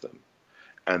serve them.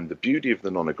 And the beauty of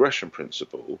the non-aggression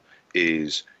principle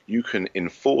is you can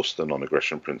enforce the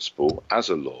non-aggression principle as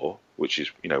a law, which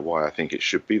is, why I think it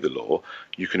should be the law.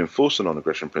 You can enforce the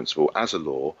non-aggression principle as a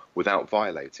law without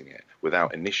violating it,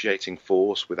 without initiating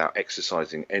force, without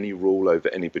exercising any rule over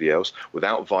anybody else,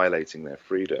 without violating their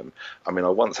freedom. I mean, I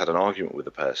once had an argument with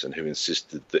a person who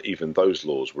insisted that even those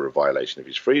laws were a violation of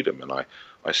his freedom. And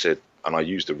I said, and I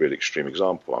used a real extreme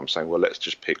example. I'm saying, well, let's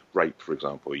just pick rape, for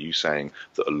example. Are you saying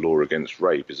that a law against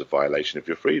rape is a violation of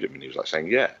your freedom? And he was like saying,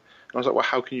 yeah. And I was like, well,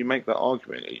 how can you make that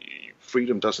argument?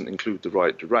 Freedom doesn't include the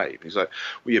right to rape. And he's like,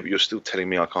 well, yeah, but you're still telling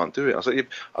me I can't do it. I was like, yeah,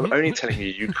 I'm only telling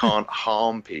you can't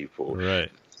harm people. Right.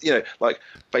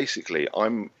 Basically,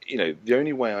 the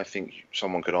only way I think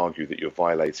someone could argue that you're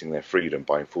violating their freedom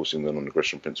by enforcing the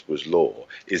non-aggression principle as law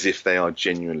is if they are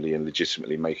genuinely and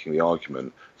legitimately making the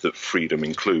argument that freedom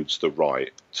includes the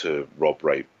right to rob,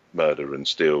 rape, murder and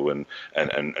steal and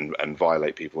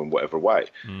violate people in whatever way.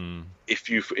 If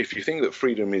you think that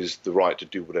freedom is the right to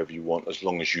do whatever you want as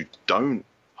long as you don't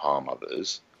harm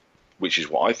others, which is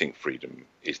what I think freedom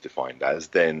is defined as,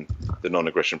 then the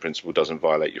non-aggression principle doesn't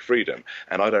violate your freedom.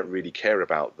 And I don't really care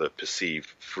about the perceived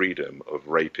freedom of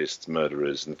rapists,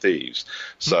 murderers and thieves.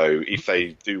 So if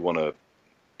they do want to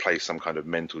play some kind of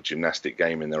mental gymnastic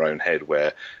game in their own head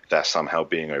where they're somehow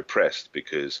being oppressed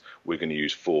because we're going to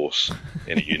use force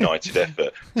in a united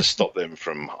effort to stop them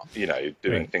from,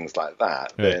 doing things like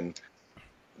that, then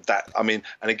that, I mean,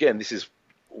 and again, this is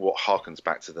what harkens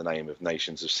back to the name of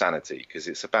Nations of Sanity, because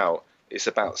it's about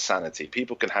sanity.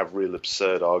 People can have real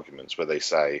absurd arguments where they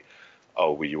say,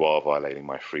 oh, well, you are violating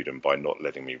my freedom by not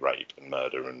letting me rape and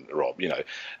murder and rob.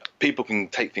 People can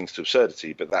take things to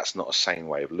absurdity, but that's not a sane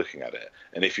way of looking at it.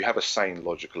 And if you have a sane,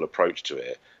 logical approach to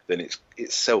it, then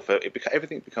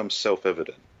everything becomes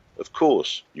self-evident. Of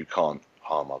course, you can't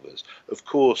harm others. Of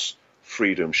course,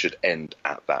 freedom should end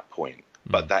at that point.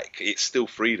 But it's still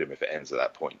freedom if it ends at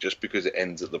that point. Just because it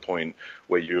ends at the point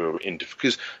where you're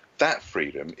because that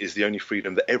freedom is the only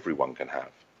freedom that everyone can have.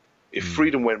 If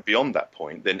freedom went beyond that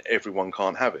point, then everyone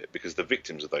can't have it because the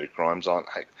victims of those crimes aren't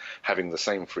having the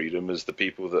same freedom as the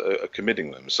people that are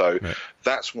committing them. So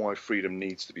that's why freedom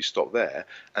needs to be stopped there.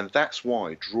 And that's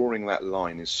why drawing that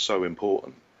line is so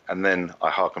important. And then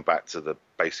I harken back to the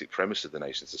basic premise of the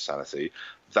Nations of Sanity.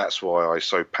 That's why I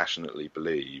so passionately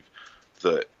believe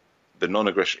that the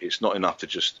non-aggression, it's not enough to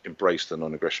just embrace the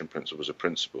non-aggression principle as a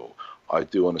principle. I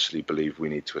do honestly believe we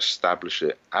need to establish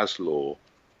it as law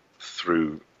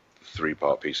through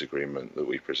three-part peace agreement that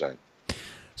we present.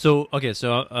 So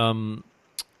the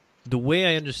way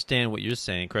I understand what you're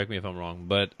saying, correct me if I'm wrong,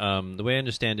 but the way I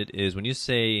understand it is when you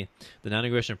say the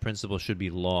non-aggression principle should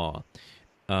be law,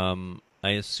 I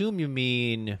assume you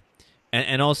mean,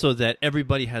 and also that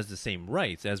everybody has the same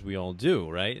rights as we all do,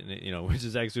 right? And, which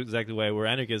is actually exactly why we're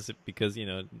anarchists, because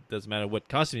it doesn't matter what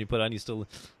costume you put on, you still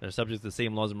are subject to the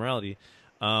same laws of morality.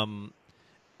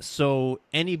 So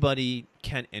anybody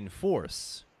can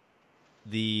enforce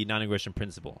the non-aggression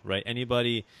principle, right?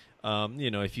 Anybody,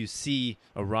 if you see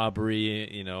a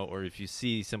robbery, or if you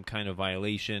see some kind of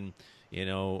violation,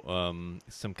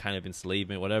 some kind of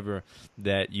enslavement, whatever,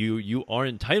 that you are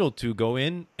entitled to go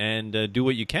in and do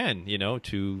what you can,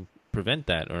 to prevent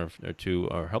that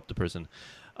or help the person.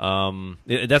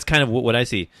 That's kind of what I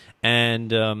see,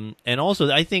 and also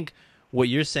I think what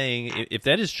you're saying, if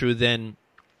that is true, then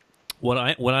what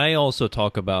I also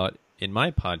talk about in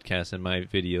my podcast and my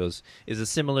videos is a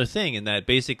similar thing, in that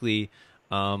basically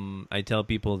I tell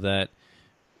people that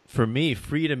for me,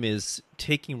 freedom is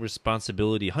taking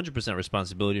responsibility, 100%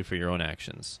 responsibility for your own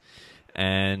actions,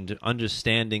 and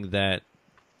understanding that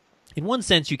in one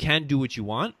sense you can do what you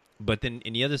want, but then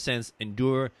in the other sense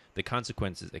endure the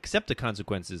consequences, accept the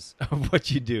consequences of what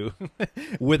you do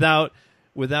without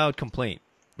complaint,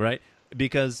 right?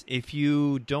 Because if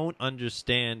you don't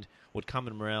understand what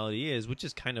common morality is, which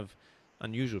is kind of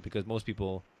unusual because most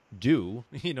people do,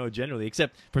 generally,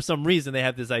 except for some reason they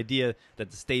have this idea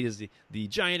that the state is the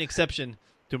giant exception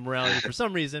to morality for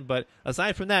some reason. But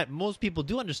aside from that, most people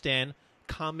do understand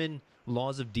common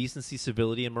laws of decency,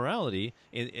 civility, and morality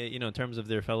in terms of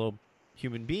their fellow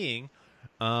human being.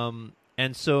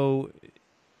 And so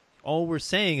all we're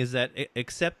saying is that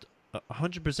accept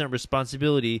 100%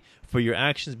 responsibility for your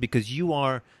actions, because you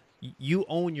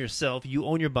own yourself, you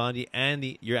own your body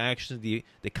and your actions, the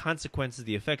consequences,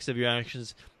 the effects of your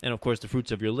actions, and of course the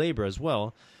fruits of your labor as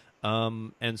well.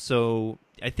 And so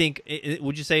I think,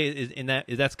 would you say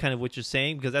that's kind of what you're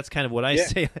saying? Because that's kind of what I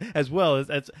say as well. Is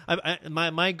that's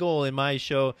my goal in my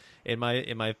show, in my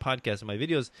podcast, in my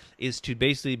videos, is to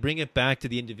basically bring it back to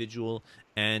the individual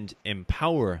and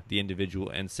empower the individual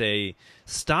and say,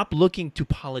 stop looking to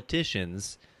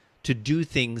politicians to do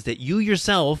things that you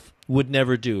yourself would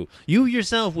never do. You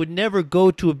yourself would never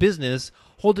go to a business,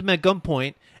 hold them at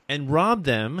gunpoint, and rob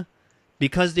them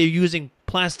because they're using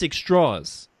plastic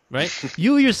straws, right?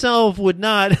 You yourself would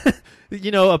not,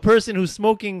 a person who's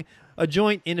smoking a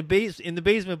joint in the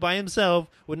basement by himself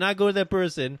would not go to that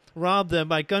person, rob them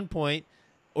by gunpoint,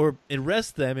 or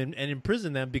arrest them and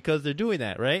imprison them because they're doing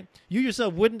that, right? You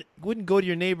yourself wouldn't go to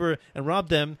your neighbor and rob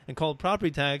them and call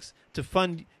property tax to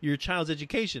fund your child's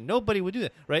education. Nobody would do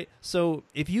that, right? So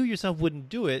if you yourself wouldn't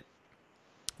do it,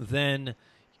 then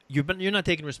you're not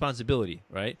taking responsibility,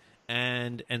 right?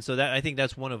 And so that, I think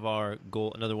that's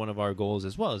another one of our goals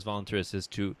as well as voluntarists, is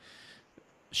to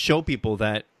show people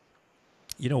that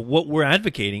what we're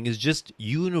advocating is just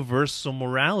universal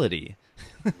morality.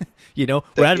 We're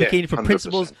advocating for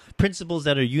 100%. principles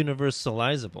that are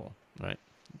universalizable, right?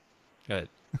 Go ahead.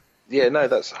 Yeah, no,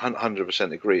 that's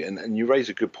 100% agree. And you raise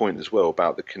a good point as well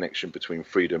about the connection between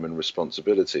freedom and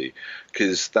responsibility,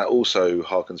 because that also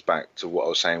harkens back to what I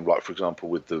was saying, like, for example,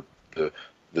 with the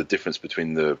difference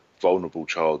between the vulnerable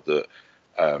child that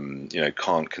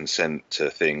can't consent to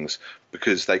things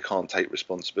because they can't take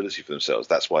responsibility for themselves.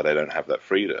 That's why they don't have that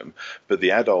freedom. But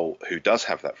the adult who does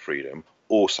have that freedom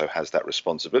also has that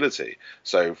responsibility.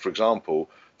 So, for example,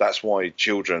 that's why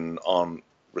children aren't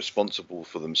responsible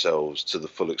for themselves to the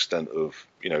full extent of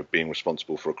being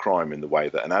responsible for a crime in the way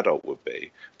that an adult would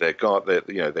be. Their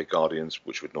guardians,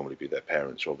 which would normally be their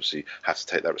parents, obviously have to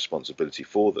take that responsibility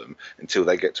for them until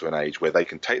they get to an age where they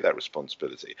can take that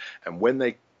responsibility. And when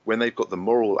they've got the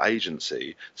moral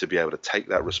agency to be able to take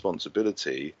that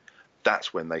responsibility,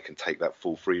 that's when they can take that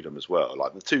full freedom as well.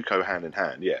 Like, the two go hand in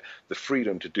hand. Yeah, the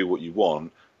freedom to do what you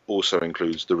want also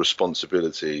includes the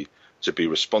responsibility to be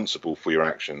responsible for your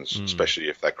actions, especially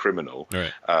if they're criminal.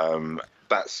 Right.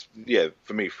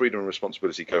 For me, freedom and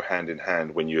responsibility go hand in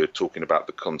hand when you're talking about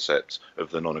the concept of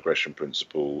the non-aggression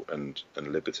principle and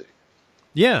liberty.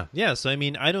 Yeah. So, I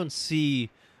mean, I don't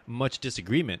see much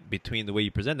disagreement between the way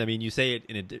you present it. I mean, you say it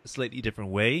in a slightly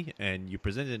different way, and you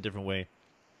present it in a different way.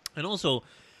 And also,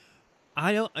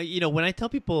 I don't, when I tell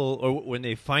people, or when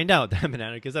they find out that I'm an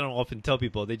anarchist, I don't often tell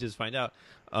people, they just find out,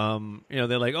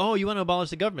 they're like, oh, you want to abolish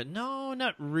the government? No,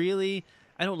 not really.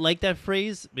 I don't like that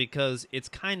phrase because it's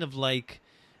kind of like,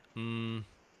 I mean,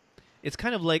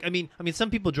 some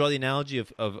people draw the analogy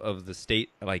of the state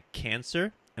like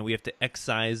cancer, and we have to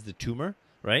excise the tumor,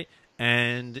 right?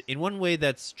 And in one way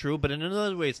that's true, but in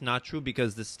another way it's not true,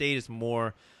 because the state is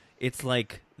more, it's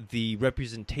like the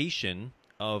representation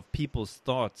of people's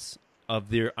thoughts, of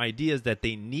their ideas that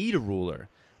they need a ruler,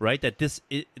 right? That this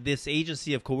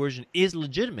agency of coercion is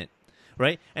legitimate,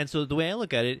 right? And so the way I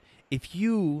look at it, if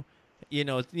people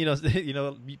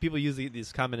use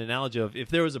this common analogy of, if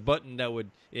there was a button that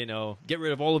would, get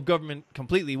rid of all of government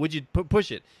completely, would you push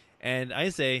it? And I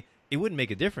say it wouldn't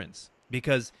make a difference,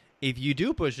 because if you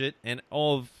do push it and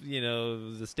all of,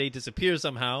 the state disappears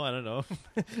somehow, I don't know.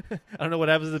 I don't know what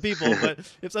happens to the people, but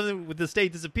if something with the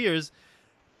state disappears,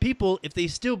 people, if they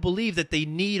still believe that they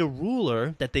need a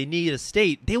ruler, that they need a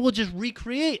state, they will just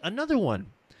recreate another one.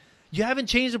 You haven't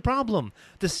changed the problem.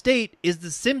 The state is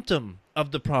the symptom of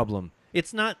the problem.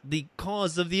 It's not the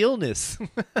cause of the illness.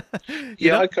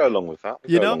 I go along with that.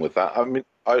 I mean,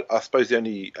 I suppose the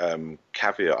only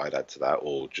caveat I'd add to that,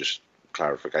 or just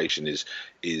clarification, is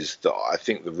that I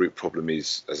think the root problem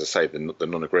is, as I say, the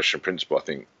non-aggression principle, I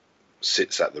think,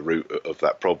 sits at the root of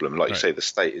that problem. Like you say, the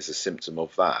state is a symptom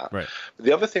of that. Right. But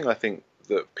the other thing I think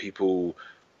that people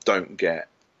don't get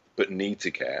but need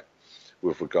to get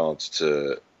with regards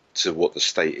to what the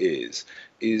state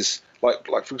is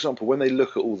like for example, when they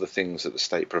look at all the things that the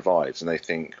state provides and they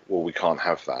think, well, we can't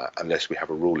have that unless we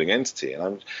have a ruling entity,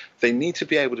 and they need to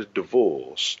be able to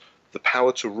divorce the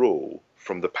power to rule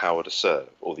from the power to serve,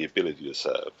 or the ability to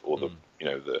serve, or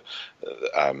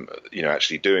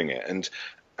actually doing it.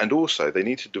 And also, they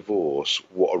need to divorce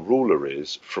what a ruler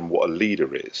is from what a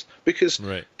leader is, because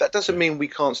that doesn't mean we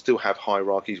can't still have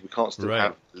hierarchies, we can't still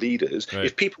have leaders.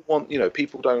 If people want,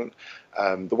 people don't,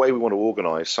 the way we want to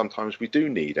organise, sometimes we do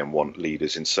need and want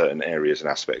leaders in certain areas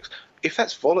and aspects. If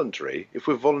that's voluntary, if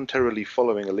we're voluntarily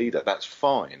following a leader, that's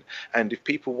fine. And if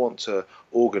people want to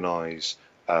organise,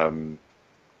 for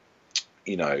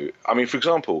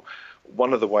example,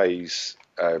 one of the ways,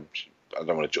 I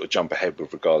don't want to jump ahead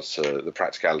with regards to the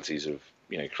practicalities of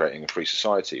creating a free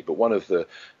society, but one of the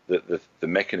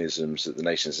mechanisms that the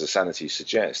Nations of Sanity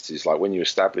suggests is, like, when you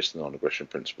establish the non-aggression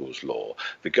principles law,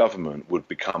 the government would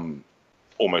become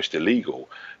almost illegal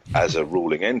as a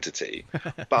ruling entity.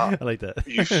 But I like that.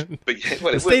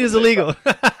 Well, the state is illegal.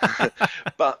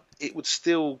 But it would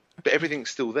still, but everything's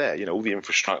still there. You know, all the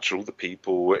infrastructure, all the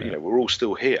people. You know, we're all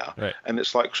still here. Right. And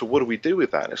it's like, so what do we do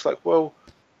with that? And it's like, well,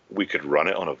 we could run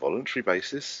it on a voluntary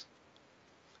basis.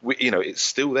 You know, it's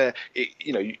still there.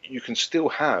 You know, you can still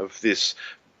have this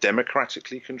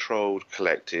democratically controlled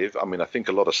collective. I mean, I think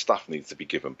a lot of stuff needs to be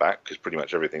given back because pretty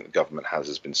much everything the government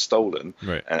has been stolen.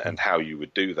 Right. And how you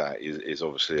would do that is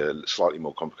obviously a slightly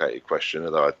more complicated question,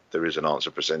 although there is an answer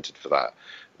presented for that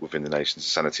within the Nations of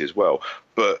Sanity as well.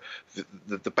 But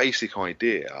the basic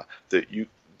idea that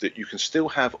you can still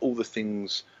have all the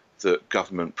things that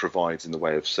government provides in the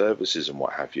way of services and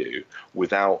what have you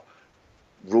without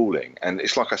ruling. And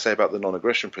it's like I say about the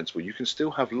non-aggression principle, you can still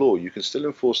have law, you can still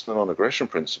enforce the non-aggression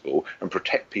principle and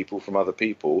protect people from other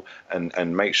people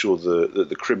and make sure that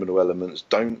the criminal elements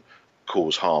don't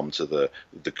cause harm to the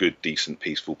good, decent,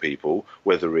 peaceful people,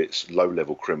 whether it's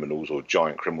low-level criminals or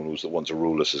giant criminals that want to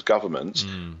rule us as governments.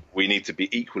 We need to be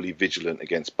equally vigilant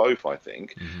against both, I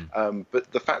think.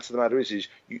 But the fact of the matter is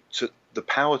the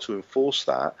power to enforce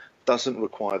that doesn't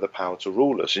require the power to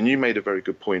rule us. And you made a very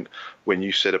good point when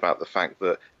you said about the fact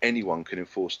that anyone can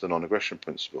enforce the non-aggression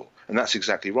principle. And that's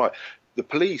exactly right. The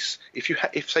police,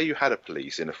 if say you had a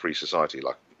police in a free society,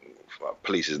 like, well,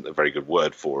 police isn't a very good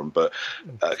word for them, but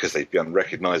because they'd be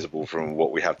unrecognizable from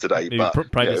what we have today. Maybe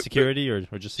but private security or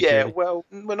just security? Yeah, well,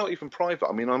 we're not even private.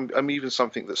 I mean, I'm even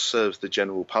something that serves the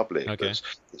general public. Okay.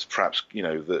 That's perhaps, you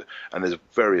know, and there's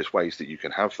various ways that you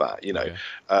can have that, you know.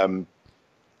 Okay.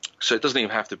 So it doesn't even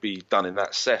have to be done in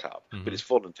that setup, but it's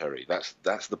voluntary.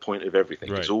 That's the point of everything.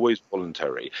 Right. It's always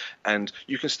voluntary, and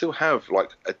you can still have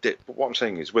like what I'm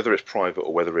saying is, whether it's private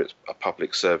or whether it's a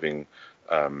public serving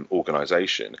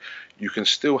organization, you can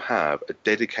still have a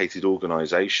dedicated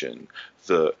organization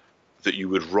that you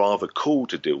would rather call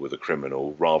to deal with a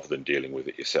criminal rather than dealing with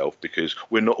it yourself, because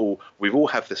we all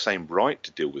have the same right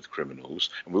to deal with criminals,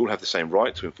 and we all have the same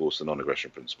right to enforce the non-aggression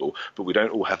principle, but we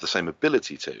don't all have the same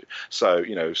ability to. So,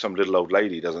 you know, some little old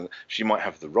lady she might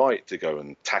have the right to go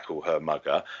and tackle her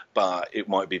mugger, but it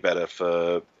might be better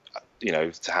for, you know,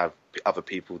 to have other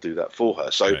people do that for her.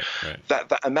 So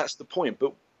and that's the point.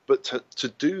 But to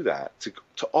do that, to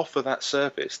offer that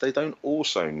service, they don't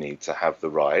also need to have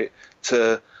the right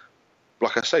to,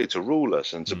 like I say, to rule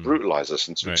us and to brutalize us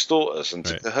and to extort us and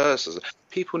to coerce us.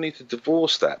 People need to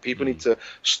divorce that. People need to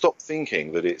stop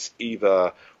thinking that it's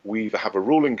we either have a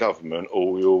ruling government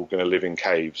or we're all going to live in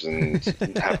caves and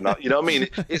have nothing. You know what I mean?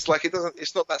 It's like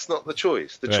that's not the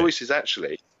choice. The choice is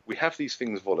actually we have these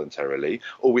things voluntarily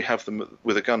or we have them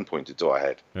with a gun pointed to our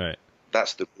head. Right.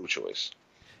 That's the real choice.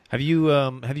 Have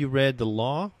you read The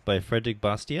Law by Frederic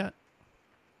Bastiat?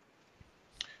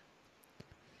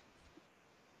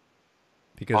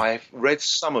 Because I've read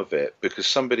some of it because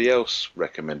somebody else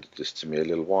recommended this to me a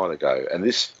little while ago, and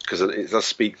because it does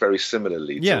speak very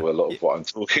similarly to a lot of what I'm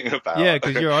talking about. Yeah,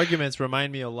 because your arguments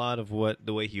remind me a lot of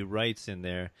the way he writes in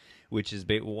there, which is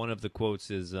one of the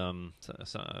quotes is I'm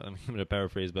going to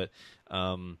paraphrase, but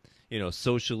you know,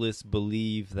 socialists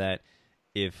believe that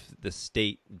if the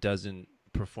state doesn't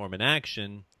perform an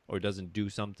action or doesn't do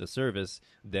a service,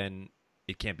 then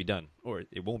it can't be done or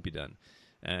it won't be done,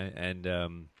 and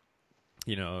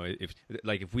you know,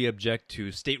 if we object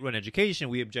to state-run education,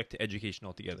 we object to education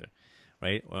altogether,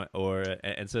 right?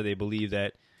 And so they believe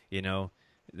that, you know,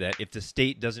 that if the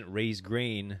state doesn't raise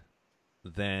grain,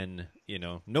 then, you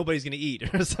know, nobody's going to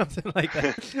eat or something like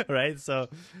that, right? So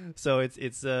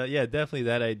it's definitely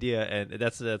that idea, and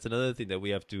that's another thing that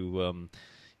we have to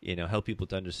you know, help people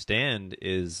to understand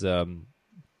is that,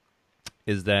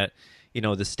 you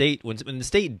know, the state, when the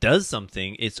state does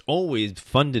something, it's always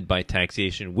funded by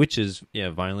taxation, which is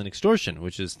violent extortion,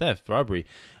 which is theft, robbery,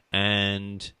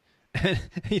 and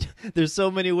you know, there's so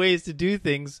many ways to do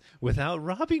things without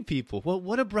robbing people. Well,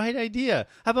 what a bright idea!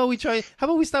 How about we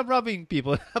stop robbing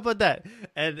people? How about that?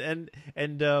 And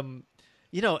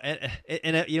you know,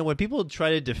 and you know, when people try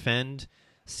to defend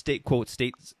state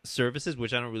services,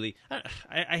 which I don't really,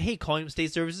 I hate calling them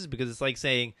state services because it's like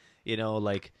saying, you know,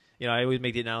 like, you know, I always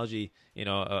make the analogy, you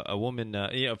know, a woman,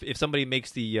 you know, if somebody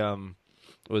makes the, what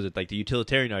was it, like the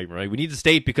utilitarian argument, right? We need the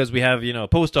state because we have, you know, a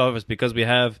post office, because we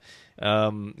have,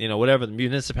 you know, whatever, the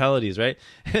municipalities, right?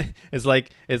 It's like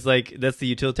that's the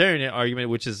utilitarian argument,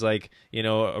 which is like, you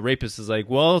know, a rapist is like,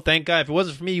 well, thank God, if it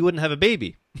wasn't for me, you wouldn't have a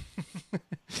baby,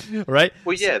 right?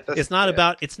 Well, yeah, it's not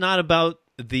about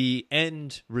the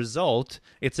end result.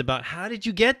 It's about how did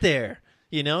you get there?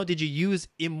 You know, did you use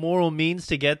immoral means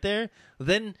to get there?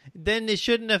 Then it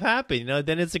shouldn't have happened. You know,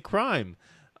 then it's a crime.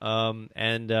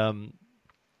 And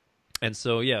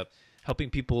so yeah, getting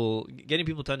people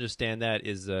to understand that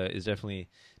is definitely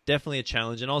a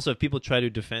challenge. And also, if people try to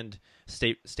defend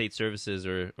state services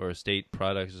or state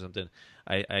products or something,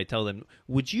 I tell them,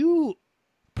 would you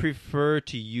prefer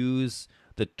to use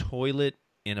the toilet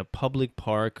in a public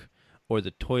park or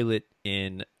the toilet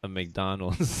in a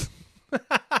McDonald's?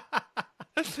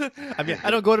 I mean, I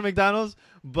don't go to McDonald's,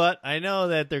 but I know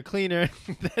that they're cleaner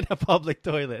than a public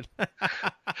toilet.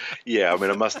 Yeah, I mean,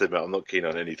 I must admit, I'm not keen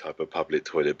on any type of public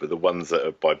toilet, but the ones that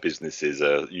are by businesses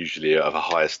are usually of a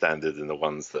higher standard than the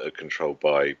ones that are controlled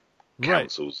by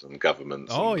councils and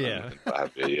governments. Oh, and what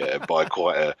have you, yeah, by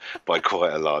quite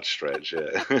a large stretch.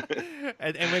 Yeah.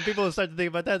 And when people start to think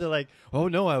about that, they're like, "Oh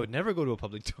no, I would never go to a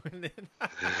public toilet."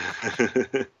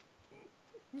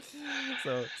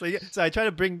 So I try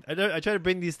to bring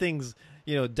these things,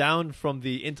 down from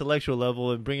the intellectual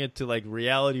level and bring it to like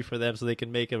reality for them, so they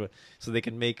can they can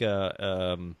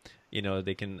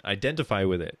identify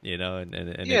with it,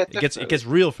 and Yeah, it gets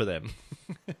real for them.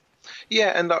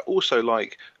 Yeah, and also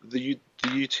like the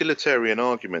utilitarian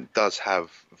argument does have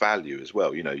value as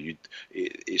well.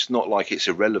 It's not like it's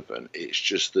irrelevant. It's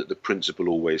just that the principle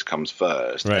always comes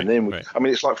first, Right, and then right. I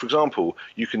mean, it's like, for example,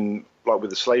 you can, like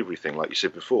with the slavery thing, like you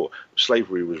said before,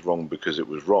 slavery was wrong because it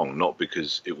was wrong, not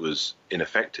because it was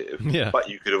ineffective. Yeah. But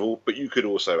you could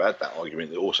also add that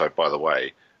argument that also, by the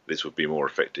way, this would be more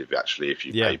effective actually if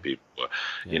you pay people,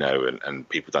 and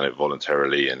people done it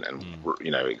voluntarily and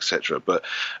etc. But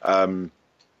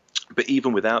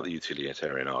even without the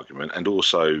utilitarian argument, and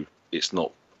also it's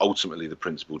not ultimately the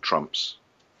principle trumps,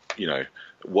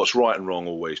 what's right and wrong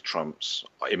always trumps,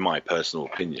 in my personal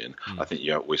opinion. I think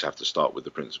you always have to start with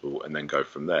the principle and then go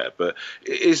from there. But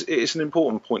it's an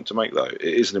important point to make, though. It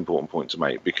is an important point to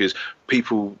make, because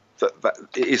people, that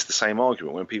it is the same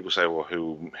argument when people say, well,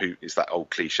 who is that old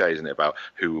cliche, isn't it, about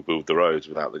who will build the roads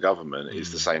without the government?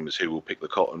 It's the same as who will pick the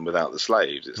cotton without the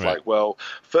slaves. It's like, well,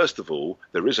 first of all,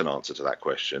 there is an answer to that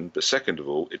question, but second of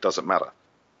all, it doesn't matter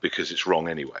because it's wrong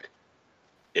anyway.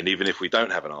 And even if we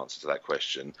don't have an answer to that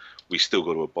question, we still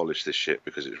got to abolish this shit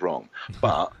because it's wrong.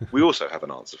 But we also have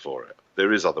an answer for it.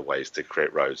 There is other ways to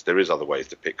create roads. There is other ways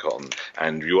to pick cotton.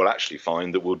 And you will actually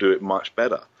find that we'll do it much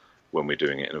better when we're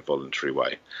doing it in a voluntary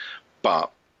way.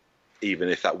 But even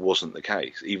if that wasn't the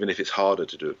case, even if it's harder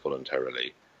to do it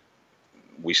voluntarily,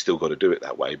 we still got to do it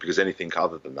that way, because anything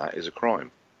other than that is a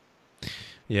crime.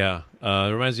 Yeah.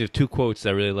 It reminds me of two quotes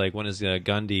I really like. One is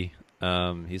Gandhi.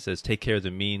 He says, "Take care of the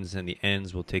means, and the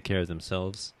ends will take care of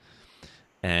themselves."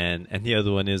 And the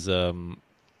other one is,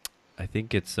 I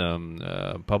think it's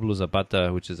Pablo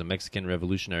Zapata, which is a Mexican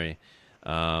revolutionary,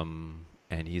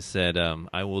 and he said,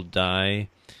 "I will die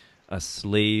a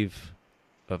slave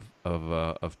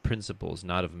of principles,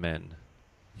 not of men."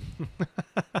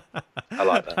 I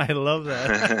like that. I love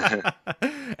that.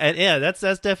 And yeah, that's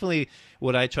definitely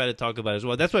what I try to talk about as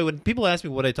well. That's why when people ask me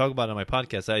what I talk about on my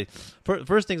podcast,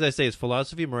 first things I say is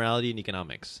philosophy, morality, and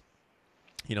economics.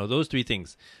 Those three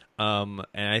things. And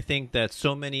I think that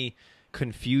so many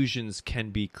confusions can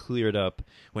be cleared up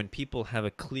when people have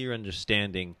a clear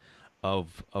understanding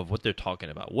of what they're talking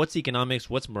about. What's economics,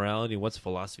 what's morality, what's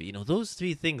philosophy? Those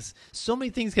three things, so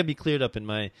many things can be cleared up in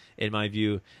my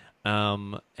view.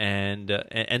 And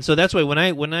so that's why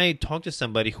when I talk to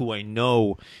somebody who I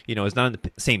know, is not on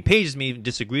the same page as me,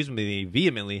 disagrees with me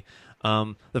vehemently,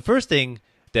 the first thing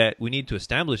that we need to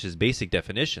establish is basic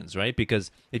definitions, right?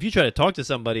 Because if you try to talk to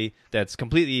somebody that's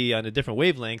completely on a different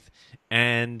wavelength,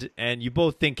 and you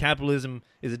both think capitalism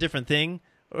is a different thing,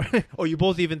 or you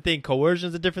both even think coercion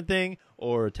is a different thing,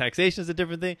 or taxation is a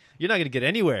different thing, you're not going to get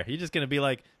anywhere. You're just going to be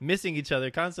like missing each other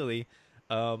constantly.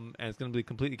 And it's going to be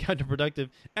completely counterproductive,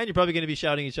 and you're probably going to be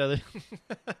shouting at each other,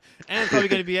 and it's probably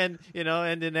going to be end in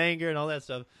anger and all that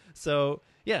stuff. So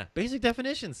yeah, basic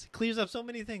definitions clears up so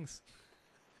many things.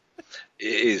 It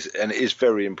is, and it is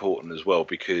very important as well,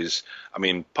 because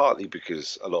partly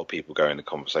because a lot of people go into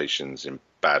conversations in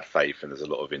bad faith and there's a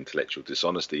lot of intellectual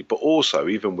dishonesty, but also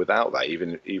even without that,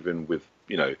 even with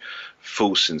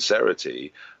full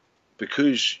sincerity,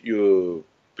 because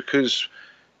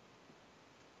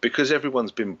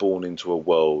everyone's been born into a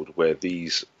world where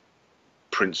these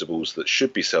principles that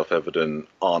should be self-evident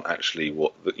aren't actually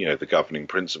what the governing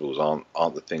principles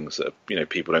aren't the things that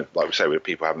people don't, like we say,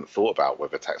 people haven't thought about,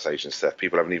 whether taxation, theft.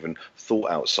 People haven't even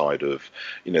thought outside of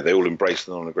they all embrace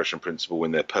the non-aggression principle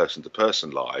in their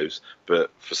person-to-person lives,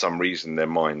 but for some reason their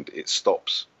mind, it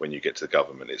stops when you get to the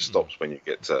government. It stops when you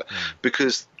get to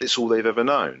because it's all they've ever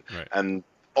known. Right. And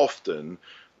often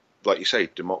like you say,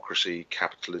 democracy,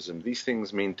 capitalism, these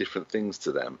things mean different things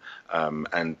to them.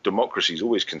 And democracy is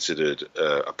always considered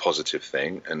a positive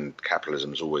thing, and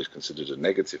capitalism is always considered a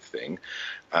negative thing.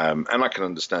 And I can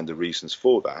understand the reasons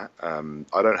for that.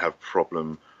 I don't have a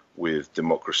problem with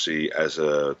democracy as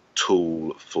a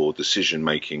tool for decision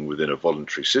making within a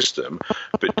voluntary system,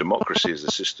 but democracy as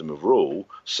a system of rule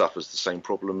suffers the same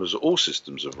problem as all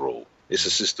systems of rule. It's a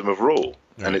system of rule,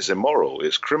 and it's immoral,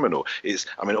 it's criminal. It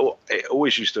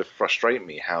always used to frustrate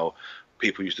me how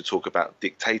people used to talk about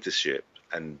dictatorship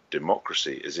and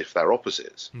democracy as if they're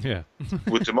opposites. Yeah.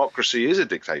 Well, democracy is a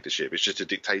dictatorship. It's just a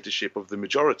dictatorship of the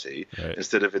majority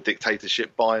instead of a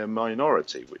dictatorship by a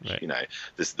minority, which,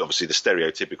 this, obviously the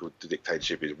stereotypical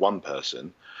dictatorship is one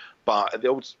person. But at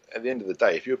the end of the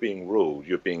day, if you're being ruled,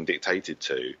 you're being dictated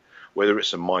to, whether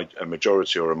it's a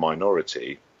majority or a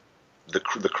minority, the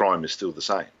crime is still the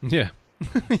same. Yeah.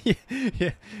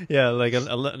 yeah. Like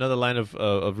another line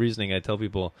of reasoning I tell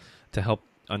people to help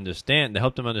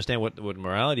them understand what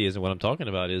morality is and what I'm talking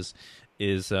about is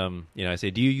I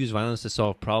say, do you use violence to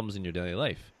solve problems in your daily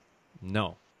life?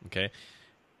 No. Okay.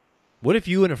 What if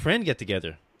you and a friend get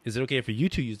together? Is it okay for you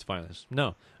to use violence?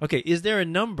 No. Okay. Is there a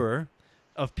number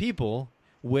of people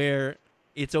where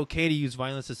it's okay to use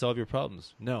violence to solve your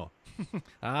problems? No.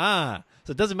 So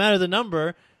it doesn't matter the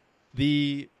number.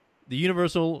 The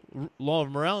universal law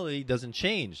of morality doesn't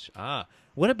change.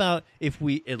 What about if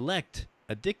we elect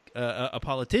a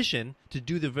politician to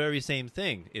do the very same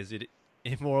thing? Is it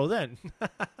immoral then?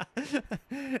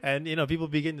 And people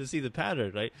begin to see the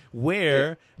pattern, right?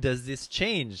 Where does this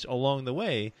change along the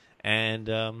way? And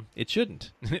it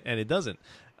shouldn't, and it doesn't.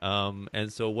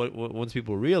 And so once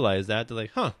people realize that, they're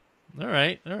like, huh, all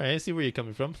right, I see where you're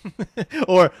coming from.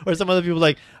 or some other people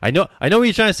like, I know what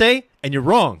you're trying to say, and you're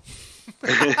wrong.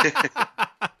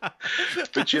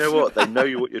 But you know what? They know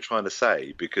what you're trying to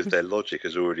say because their logic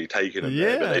has already taken them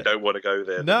there, but they don't want to go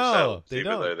there themselves,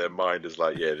 though their mind is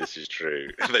like, yeah, this is true.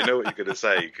 They know what you're going to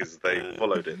say because they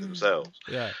followed it themselves.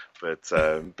 Yeah. But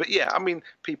yeah, I mean,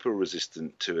 people are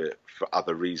resistant to it for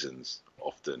other reasons.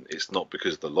 Often it's not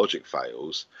because the logic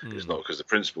fails, it's not because the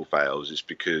principle fails, it's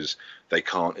because they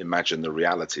can't imagine the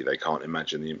reality, they can't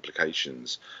imagine the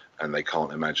implications, and they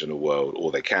can't imagine a world,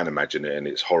 or they can imagine it and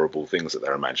it's horrible things that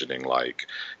they're imagining, like,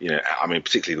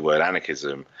 particularly the word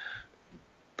anarchism.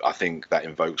 I think that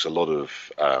invokes a lot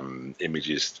of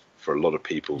images for a lot of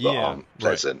people that aren't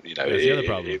pleasant. That's the other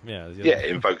problem. It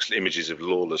invokes images of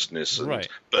lawlessness and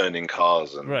burning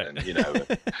cars and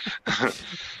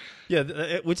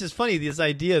Yeah, which is funny, this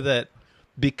idea that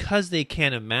because they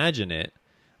can't imagine it,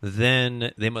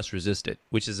 then they must resist it,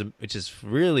 which is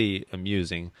really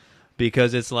amusing,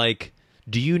 because it's like,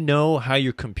 do you know how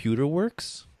your computer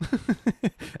works?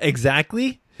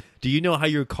 Exactly. Do you know how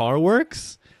your car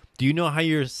works? Do you know how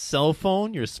your cell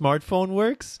phone, your smartphone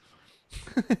works?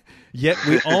 Yet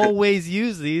we always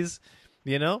use these,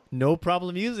 no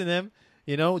problem using them.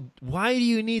 Why do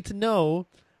you need to know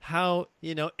how,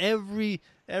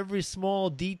 every small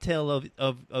detail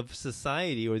of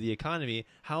society or the economy,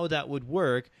 how that would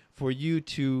work for you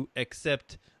to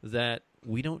accept that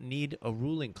we don't need a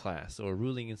ruling class or a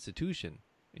ruling institution,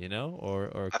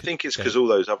 or I think it's because all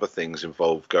those other things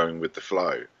involve going with the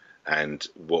flow. And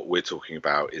what we're talking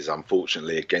about is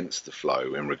unfortunately against the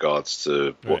flow in regards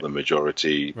to what the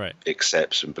majority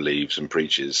accepts and believes and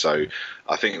preaches. So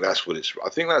I think that's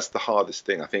the hardest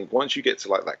thing. I think once you get to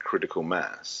like that critical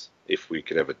mass, if we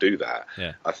could ever do that,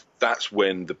 that's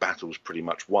when the battle's pretty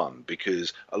much won,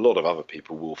 because a lot of other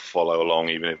people will follow along,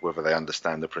 even whether they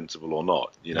understand the principle or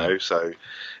not, So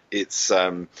it's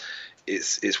one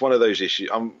of those issues.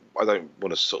 I don't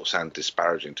want to sort of sound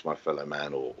disparaging to my fellow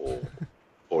man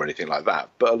or anything like that,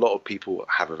 but a lot of people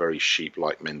have a very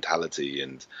sheep-like mentality,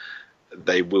 and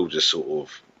they will just sort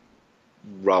of,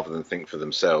 rather than think for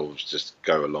themselves, just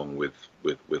go along with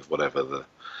whatever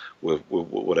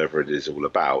whatever it is all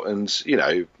about. And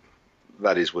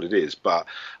that is what it is. But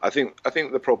I think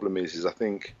the problem is I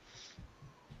think,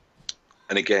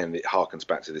 and again, it harkens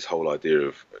back to this whole idea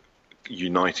of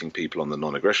uniting people on the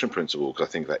non-aggression principle, because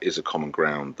I think that is a common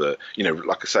ground that,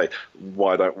 like I say,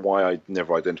 why I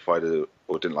never identified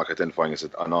or didn't like identifying as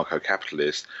an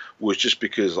anarcho-capitalist was just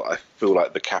because I feel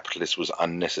like the capitalist was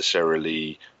an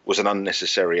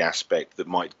unnecessary aspect that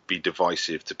might be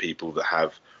divisive to people that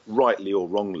have, rightly or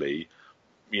wrongly,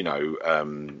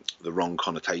 the wrong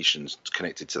connotations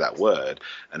connected to that word.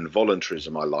 And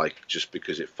voluntarism I like just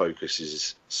because it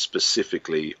focuses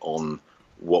specifically on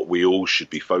what we all should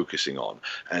be focusing on.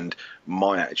 And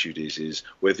my attitude is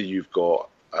whether you've got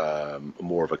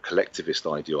more of a collectivist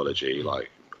ideology,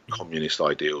 like communist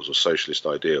ideals or socialist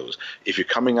ideals. If you're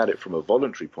coming at it from a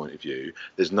voluntary point of view,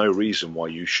 there's no reason why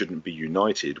you shouldn't be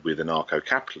united with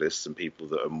anarcho-capitalists and people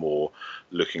that are more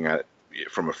looking at it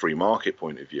from a free market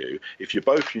point of view. If you're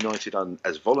both united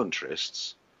as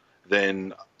voluntarists,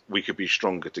 then we could be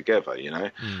stronger together, you know.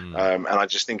 And I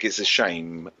just think it's a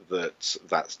shame that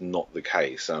that's not the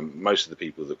case. Most of the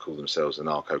people that call themselves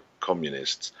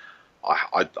anarcho-communists,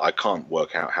 I can't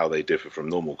work out how they differ from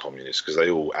normal communists, because they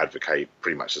all advocate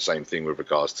pretty much the same thing with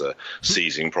regards to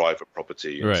seizing private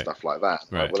property and stuff like that.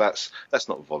 Right. Well, that's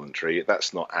not voluntary,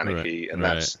 that's not anarchy, and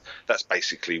that's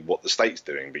basically what the state's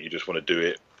doing, but you just want to do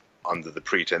it under the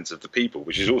pretense of the people,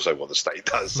 which is also what the state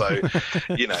does. So,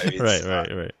 you know,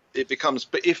 it's, it becomes.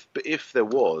 But if there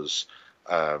was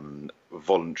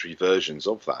voluntary versions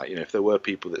of that, you know, if there were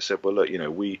people that said, well, look, you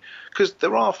know, because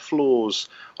there are flaws.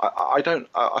 I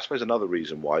suppose another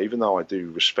reason why, even though I do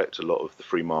respect a lot of the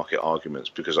free market arguments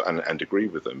and agree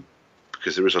with them,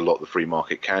 because there is a lot the free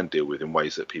market can deal with in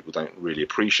ways that people don't really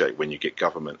appreciate when you get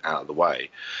government out of the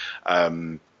way.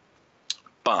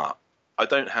 But I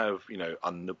don't have, you know,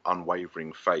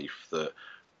 unwavering faith that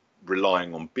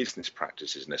relying on business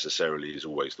practices necessarily is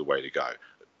always the way to go.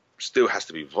 Still has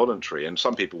to be voluntary, and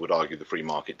some people would argue the free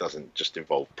market doesn't just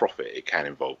involve profit. It can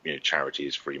involve, you know, charity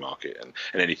is free market, and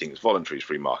anything that's voluntary is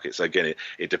free market. So again,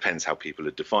 it depends how people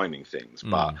are defining things.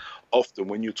 But often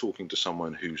when you're talking to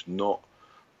someone who's not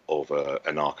of an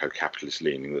anarcho-capitalist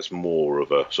leaning, that's more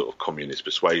of a sort of communist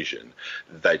persuasion,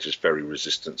 they're just very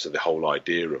resistant to the whole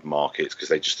idea of markets, because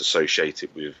they just associate it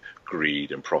with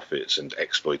greed and profits and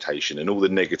exploitation and all the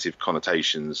negative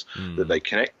connotations that they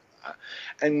connect with that.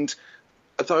 And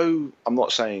although I'm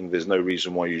not saying there's no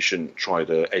reason why you shouldn't try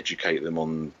to educate them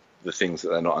on the things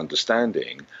that they're not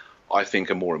understanding, I think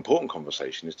a more important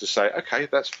conversation is to say, okay,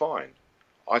 that's fine.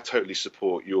 I totally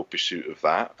support your pursuit of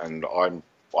that, and I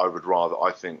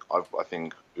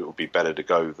think it would be better to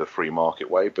go the free market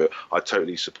way, but I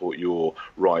totally support your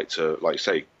right to, like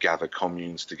say, gather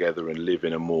communes together and live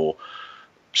in a more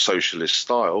socialist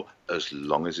style, as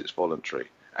long as it's voluntary.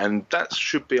 And that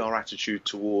should be our attitude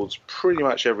towards pretty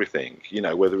much everything, you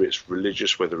know, whether it's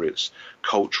religious, whether it's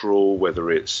cultural,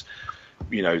 whether it's,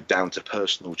 you know, down to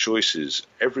personal choices,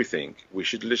 everything. We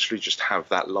should literally just have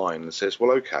that line that says,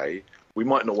 well, okay, we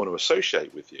might not want to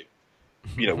associate with you.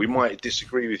 You know, we might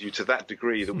disagree with you to that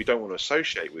degree that we don't want to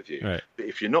associate with you. Right. But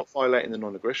if you're not violating the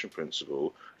non-aggression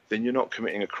principle, then you're not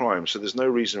committing a crime. So there's no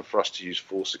reason for us to use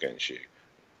force against you.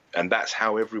 And that's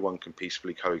how everyone can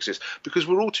peacefully coexist, because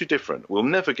we're all too different. We'll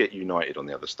never get united on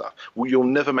the other stuff. You'll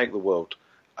never make the world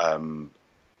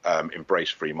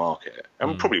embrace free market. And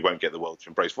we probably won't get the world to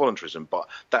embrace voluntarism, but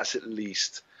that's at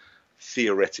least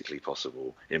theoretically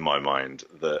possible in my mind,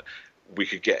 that we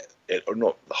could get it, or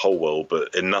not the whole world,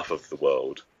 but enough of the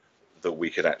world that we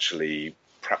could actually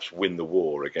perhaps win the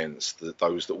war against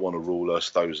those that want to rule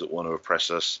us, those that want to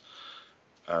oppress us.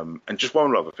 And just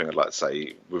one other thing I'd like to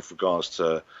say with regards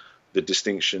to the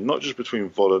distinction, not just between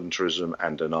voluntarism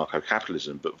and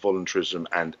anarcho-capitalism, but voluntarism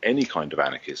and any kind of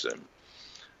anarchism.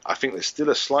 I think there's still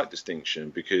a slight distinction,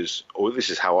 because, or this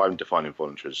is how I'm defining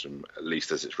voluntarism, at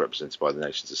least as it's represented by the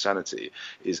Nations of Sanity,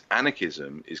 is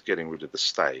anarchism is getting rid of the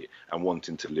state and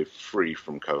wanting to live free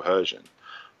from coercion.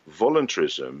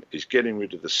 Voluntarism is getting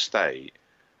rid of the state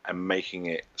and making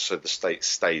it so the state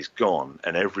stays gone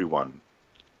and everyone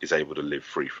is able to live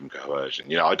free from coercion.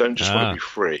 You know, I don't just want to be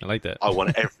free. I like that. I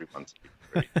want everyone to be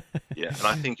free. Yeah, and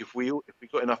I think if we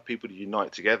got enough people to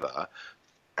unite together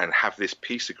and have this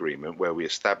peace agreement where we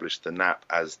establish the NAP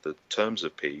as the terms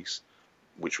of peace,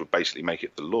 which would basically make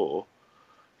it the law,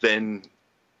 then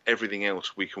everything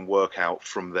else we can work out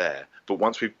from there. But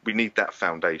once we need that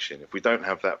foundation. If we don't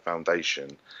have that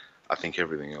foundation, I think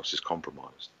everything else is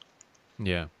compromised.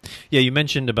 Yeah. Yeah, you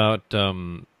mentioned about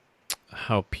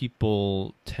how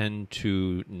people tend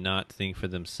to not think for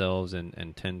themselves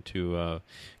and tend to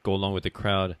go along with the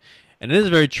crowd. And it is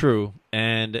very true.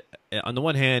 And on the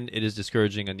one hand, it is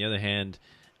discouraging. On the other hand,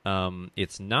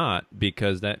 it's not,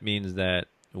 because that means that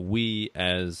we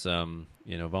as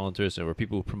volunteers or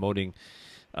people who are promoting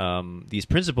these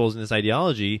principles and this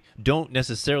ideology don't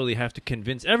necessarily have to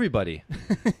convince everybody.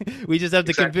 We just have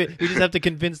to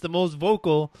convince the most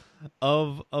vocal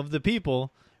of the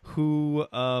people who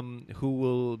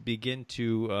will begin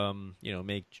to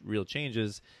make real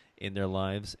changes in their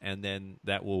lives, and then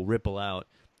that will ripple out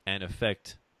and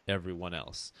affect everyone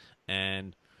else.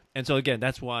 And so again,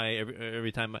 that's why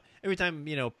every time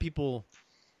people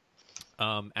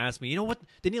ask me, what,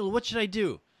 Danilo, what should I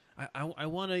do? I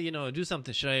want to do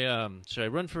something. Should I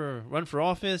run for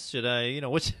office? Should I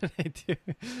what should I do?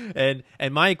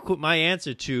 And my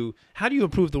answer to how do you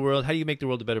improve the world? How do you make the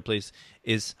world a better place?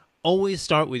 Is always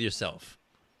start with yourself,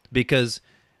 because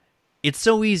it's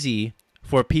so easy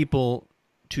for people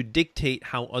to dictate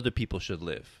how other people should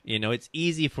live. It's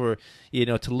easy for,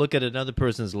 to look at another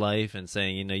person's life and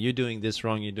saying, you're doing this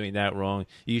wrong, you're doing that wrong,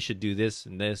 you should do this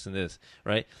and this and this,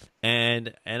 right?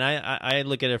 And I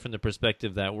look at it from the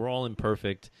perspective that we're all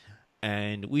imperfect,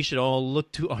 and we should all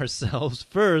look to ourselves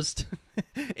first,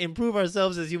 improve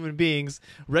ourselves as human beings,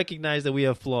 recognize that we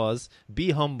have flaws,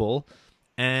 be humble,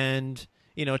 and,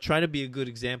 try to be a good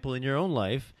example in your own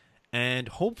life, and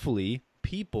hopefully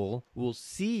people will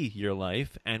see your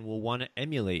life and will want to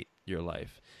emulate your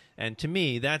life. And to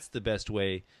me, that's the best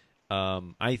way,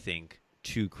 I think,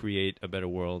 to create a better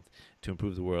world, to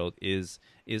improve the world, is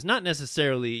not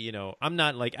necessarily, I'm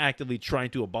not like actively trying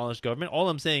to abolish government. All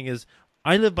I'm saying is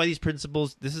I live by these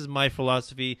principles. This is my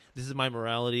philosophy. This is my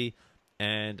morality.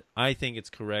 And I think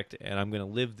it's correct. And I'm going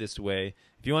to live this way.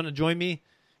 If you want to join me,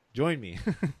 join me.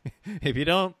 If you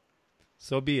don't,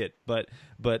 so be it. But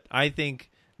I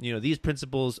think, these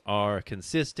principles are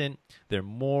consistent, they're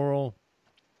moral,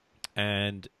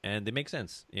 and they make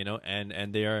sense,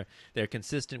 and they're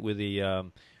consistent with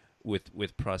the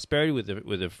with prosperity,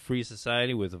 with a free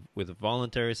society, with a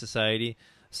voluntary society.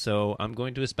 So I'm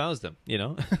going to espouse them,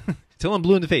 till I'm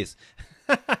blue in the face.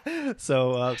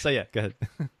 So yeah, go ahead.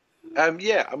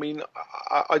 Yeah, I mean,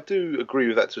 I do agree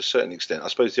with that to a certain extent. I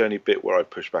suppose the only bit where I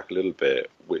push back a little bit,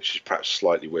 which is perhaps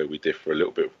slightly where we differ a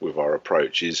little bit with our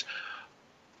approach, is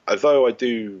although I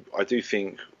do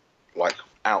think, like,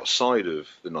 outside of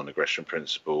the non-aggression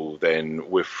principle, then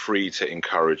we're free to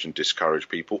encourage and discourage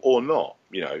people, or not,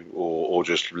 or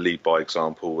just lead by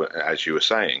example, as you were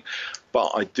saying.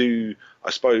 But I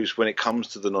suppose when it comes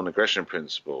to the non-aggression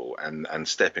principle and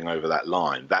stepping over that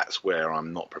line, that's where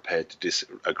I'm not prepared to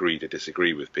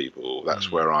disagree with people.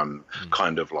 That's where I'm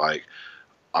kind of like,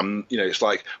 it's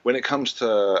like when it comes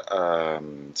to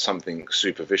something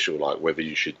superficial, like whether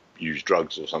you should use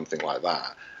drugs or something like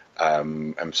that,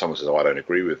 and someone says, oh, I don't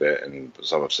agree with it, and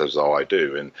someone says, oh, I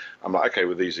do, and I'm like, okay,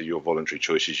 well, these are your voluntary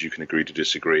choices. You can agree to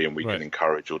disagree, and we can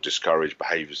encourage or discourage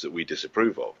behaviours that we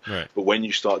disapprove of. Right. But when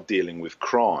you start dealing with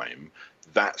crime,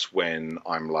 that's when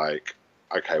I'm like,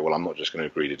 okay, well, I'm not just going to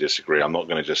agree to disagree. I'm not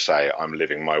going to just say I'm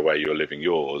living my way, you're living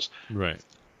yours. Right.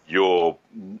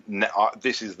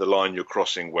 This is the line you're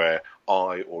crossing where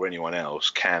I or anyone else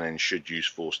can and should use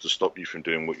force to stop you from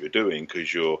doing what you're doing,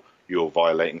 because you're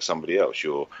violating somebody else.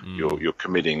 You're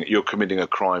committing a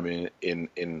crime in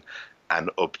an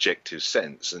objective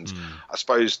sense. And I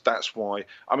suppose that's why,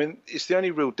 I mean, it's the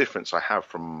only real difference I have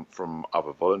from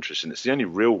other voluntarists, and it's the only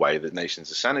real way that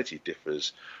Nations of Sanity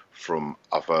differs from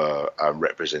other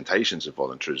representations of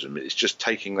voluntarism. It's just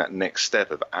taking that next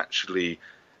step of actually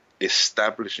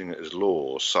establishing it as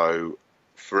law. So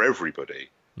for everybody,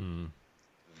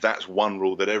 that's one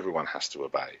rule that everyone has to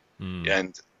obey.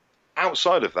 And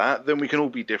outside of that, then we can all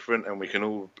be different, and we can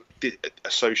all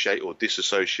associate or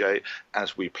disassociate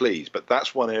as we please. But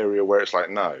that's one area where it's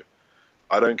like, no,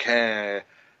 I don't care,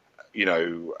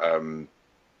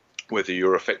 whether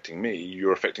you're affecting me,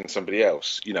 you're affecting somebody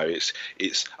else.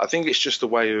 I think it's just a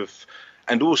way of,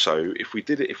 and also if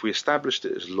we established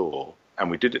it as law and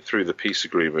we did it through the peace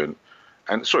agreement.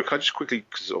 And sorry, can I just quickly,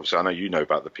 because obviously I know you know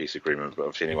about the peace agreement, but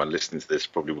obviously anyone listening to this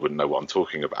probably wouldn't know what I'm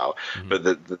talking about. But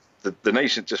the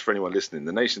nation, just for anyone listening,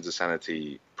 the Nations of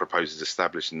Sanity proposes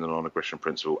establishing the non-aggression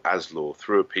principle as law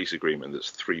through a peace agreement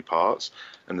that's 3 parts.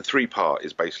 And the 3-part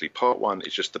is basically, part 1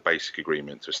 is just the basic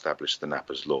agreement to establish the NAP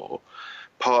as law.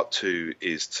 Part 2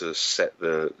 is to set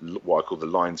what I call the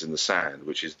lines in the sand,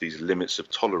 which is these limits of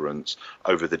tolerance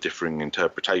over the differing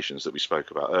interpretations that we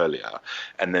spoke about earlier.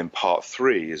 And then part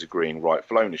 3 is agreeing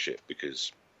rightful ownership,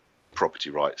 because property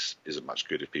rights isn't much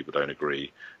good if people don't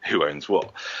agree who owns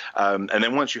what. And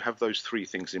then once you have those 3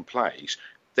 things in place,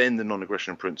 then the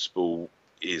non-aggression principle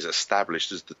is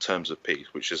established as the terms of peace,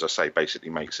 which, as I say,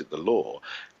 basically makes it the law.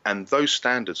 And those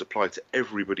standards apply to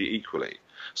everybody equally.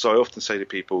 So I often say to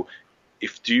people,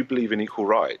 do you believe in equal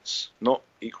rights, not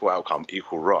equal outcome,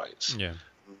 equal rights? Yeah.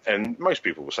 And most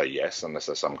people will say yes, unless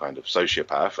they're some kind of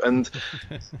sociopath. And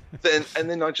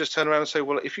then I just turn around and say,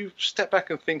 well, if you step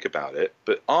back and think about it,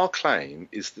 but our claim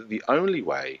is that the only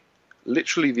way,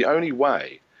 literally the only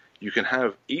way you can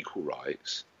have equal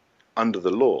rights under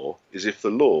the law is if the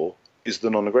law is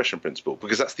the non-aggression principle,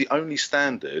 because that's the only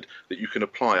standard that you can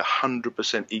apply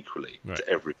 100% equally to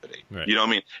everybody. Right. You know what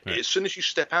I mean? Right. As soon as you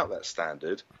step out that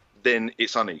standard, then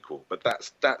it's unequal. But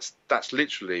that's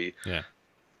literally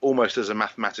almost as a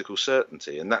mathematical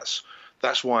certainty, and that's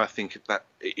that's why I think that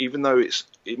even though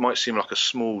it might seem like a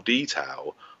small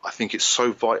detail, I think it's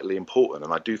so vitally important,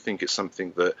 and I do think it's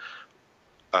something that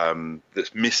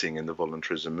that's missing in the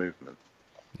voluntarism movement.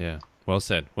 Yeah, well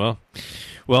said. Well,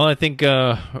 I think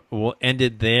we'll end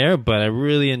it there. But I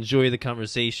really enjoy the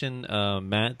conversation,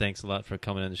 Matt. Thanks a lot for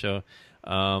coming on the show.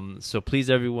 So please,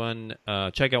 everyone,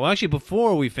 check out. Well, actually,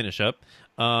 before we finish up,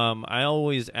 I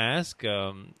always ask.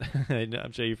 I'm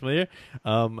sure you're familiar.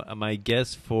 My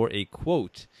guests for a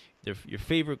quote. Your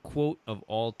favorite quote of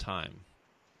all time.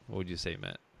 What would you say,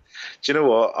 Matt? Do you know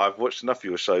what? I've watched enough of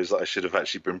your shows that I should have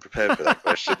actually been prepared for that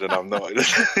question, and I'm not in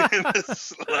the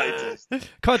slightest.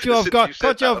 Caught you off guard.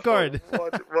 Caught you off guard.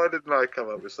 Why didn't I come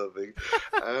up with something?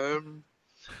 I'm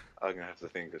gonna have to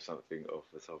think of something off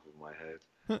the top of my head.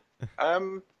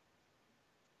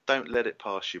 Don't let it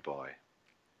pass you by.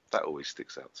 That always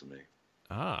sticks out to me.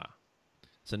 Ah,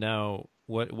 so now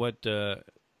what do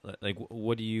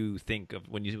you think of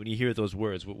when you hear those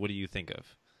words? What do you think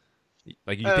of?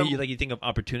 Like you think of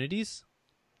opportunities?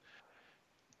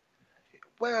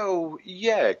 Well,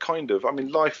 yeah, kind of. I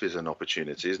mean, life is an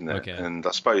opportunity, isn't it? Okay. And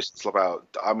I suppose it's about.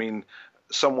 I mean,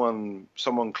 someone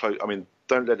close. I mean,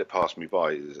 "Don't Let It Pass Me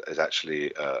By" is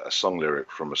actually a song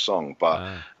lyric from a song,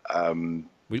 but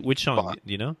which song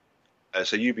do you know?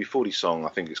 It's a UB40 song. I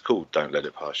think it's called "Don't Let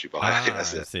It Pass You By." I think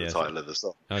that's the title of the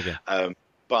song. Okay.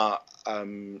 But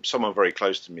someone very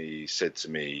close to me said to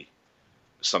me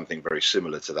something very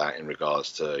similar to that in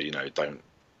regards to,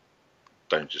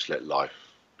 don't just let life,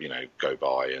 go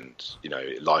by, and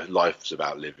life's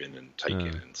about living and taking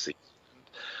and seeing,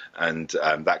 and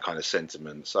that kind of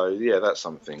sentiment. So yeah, that's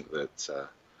something that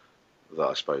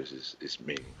I suppose is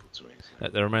meaningful to me. So.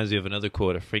 That reminds me of another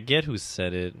quote. I forget who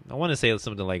said it. I want to say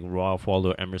something like Ralph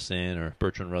Waldo Emerson or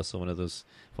Bertrand Russell, one of those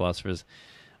philosophers.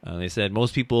 They said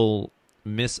most people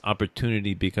miss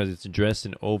opportunity because it's dressed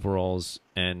in overalls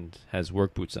and has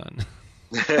work boots on.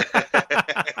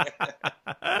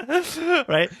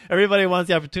 Right? Everybody wants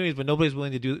the opportunities, but nobody's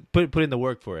willing to put in the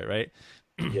work for it, right?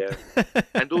 Yeah.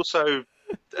 And also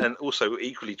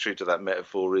equally true to that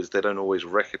metaphor is they don't always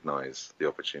recognize the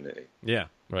opportunity. Yeah,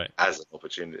 right. As an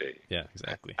opportunity. Yeah,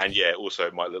 exactly. And yeah, also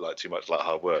it might look like too much like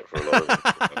hard work for a lot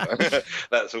of them.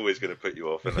 That's always going to put you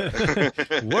off, isn't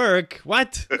it? Work?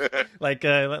 What? Like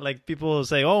people will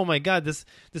say, "Oh my God, this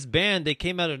band, they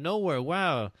came out of nowhere.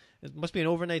 Wow, it must be an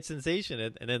overnight sensation."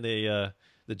 And then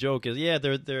the joke is, yeah,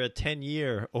 they're a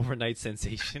 10-year overnight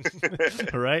sensation,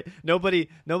 right? Nobody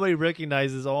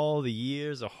recognizes all the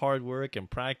years of hard work and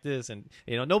practice, and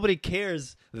nobody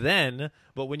cares then.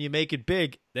 But when you make it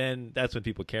big, then that's when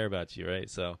people care about you, right?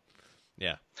 So,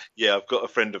 yeah. Yeah, I've got a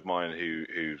friend of mine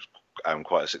who's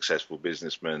quite a successful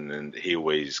businessman, and he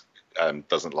always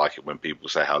doesn't like it when people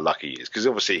say how lucky he is, because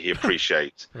obviously he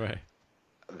appreciates right.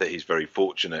 that he's very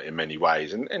fortunate in many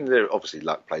ways, and there obviously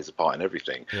luck plays a part in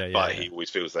everything. But he always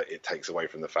feels that it takes away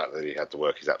from the fact that he had to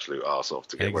work his absolute arse off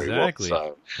to get where he was.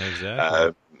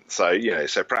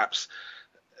 So perhaps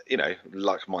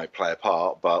luck might play a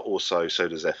part, but also so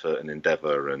does effort and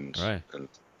endeavor and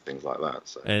things like that.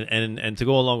 So. And to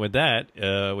go along with that,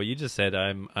 what you just said,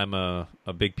 I'm a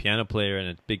big piano player and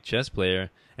a big chess player,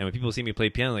 and when people see me play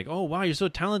piano, like, "Oh wow, you're so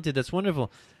talented, that's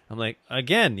wonderful." I'm like,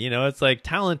 again, it's like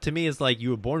talent to me is like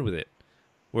you were born with it.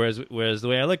 Whereas the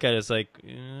way I look at it, it's like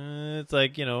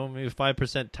maybe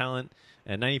 5% talent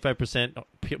and 95%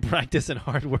 practice and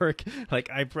hard work. Like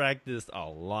I practiced a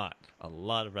lot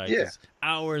of practice,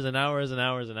 hours and hours and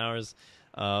hours and hours.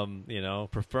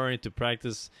 Preferring to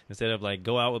practice instead of like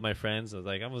go out with my friends.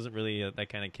 I wasn't really that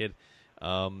kind of kid.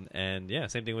 And yeah,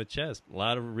 same thing with chess. A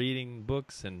lot of reading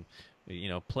books and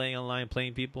playing online,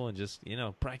 playing people, and just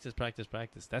practice.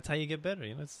 That's how you get better.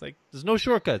 It's like there's no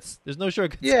shortcuts. There's no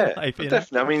shortcuts. Yeah, in life,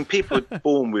 definitely. I mean, people are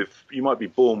born with. You might be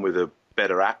born with a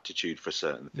better aptitude for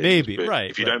certain things. Maybe, but right.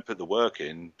 If you don't put the work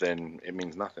in, then it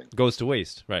means nothing. Goes to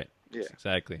waste. Right. Yeah.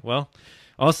 Exactly. Well,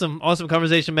 awesome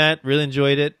conversation, Matt. Really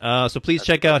enjoyed it. So please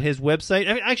check out his website.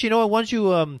 Actually, why don't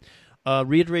you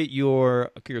reiterate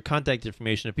your contact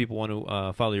information if people want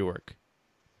to follow your work?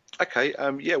 Okay.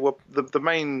 Well, the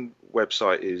main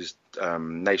website is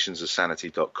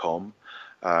nationsofsanity.com.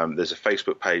 There's a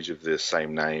Facebook page of the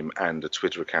same name and a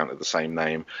Twitter account of the same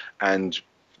name, and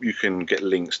you can get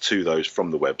links to those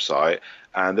from the website.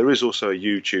 And there is also a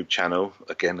YouTube channel,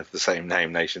 again, of the same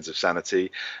name, Nations of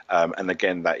Sanity. And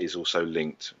again, that is also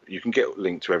linked. You can get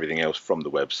linked to everything else from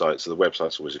the website. So the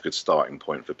website's always a good starting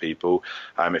point for people.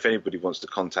 If anybody wants to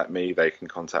contact me, they can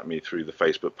contact me through the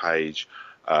Facebook page,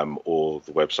 or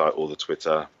the website or the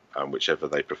Twitter, whichever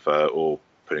they prefer, or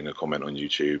putting a comment on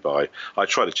YouTube. I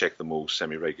try to check them all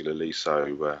semi-regularly.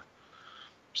 So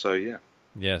yeah.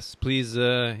 Yes, please,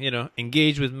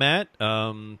 engage with Matt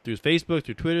through Facebook,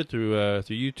 through Twitter, through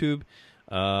YouTube.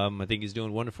 I think he's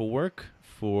doing wonderful work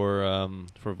for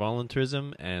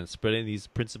voluntarism and spreading these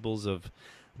principles of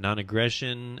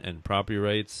non-aggression and property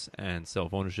rights and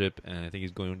self-ownership. And I think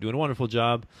he's doing a wonderful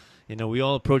job. We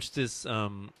all approach this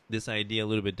idea a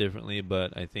little bit differently,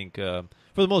 but I think for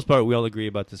the most part we all agree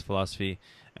about this philosophy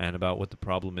and about what the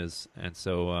problem is. And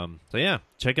so yeah,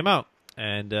 check him out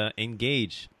and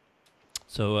engage.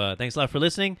 So thanks a lot for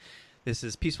listening. This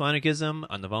is Peaceful Anarchism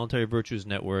on the Voluntary Virtues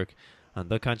Network on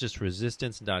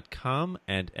theconsciousresistance.com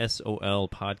and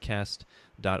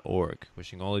solpodcast.org.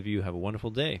 Wishing all of you have a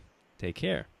wonderful day. Take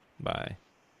care. Bye.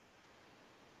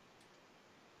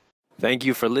 Thank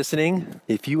you for listening.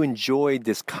 If you enjoyed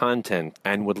this content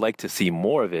and would like to see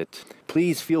more of it,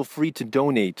 please feel free to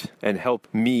donate and help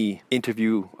me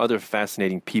interview other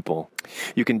fascinating people.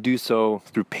 You can do so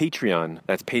through Patreon.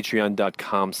 That's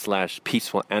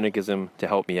patreon.com/peacefulanarchism to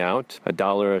help me out.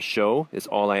 $1 a show is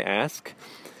all I ask.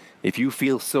 If you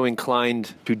feel so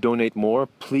inclined to donate more,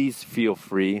 please feel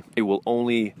free. It will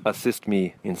only assist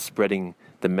me in spreading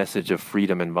the message of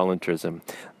freedom and voluntarism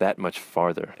that much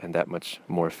farther and that much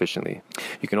more efficiently.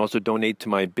 You can also donate to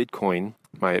my Bitcoin.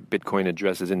 My Bitcoin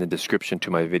address is in the description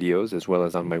to my videos, as well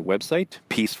as on my website,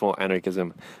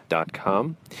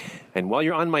 peacefulanarchism.com. And while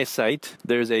you're on my site,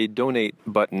 there's a donate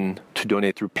button to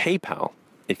donate through PayPal.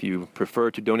 If you prefer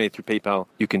to donate through PayPal,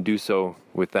 you can do so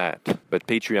with that. But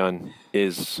Patreon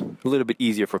is a little bit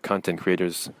easier for content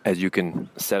creators, as you can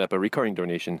set up a recurring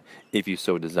donation if you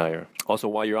so desire. Also,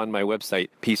 while you're on my website,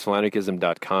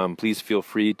 peacefulanarchism.com, please feel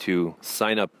free to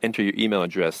sign up, enter your email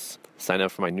address, sign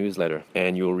up for my newsletter,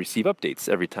 and you'll receive updates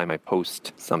every time I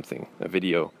post something, a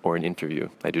video or an interview.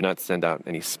 I do not send out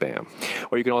any spam.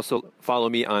 Or you can also follow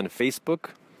me on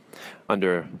Facebook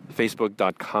under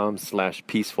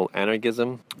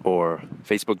facebook.com/peacefulanarchism or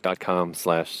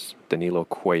facebook.com/Danilo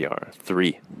Cuellar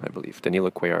 3, I believe,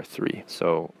 Danilo Cuellar 3.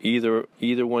 So either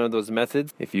one of those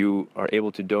methods, if you are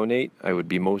able to donate, I would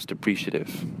be most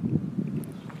appreciative.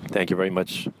 Thank you very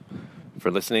much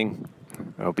for listening.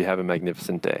 I hope you have a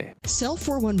magnificent day. Cell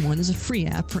 411 is a free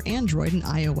app for Android and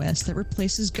iOS that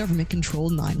replaces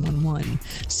government-controlled 911.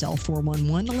 Cell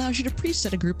 411 allows you to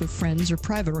preset a group of friends or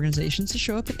private organizations to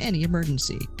show up in any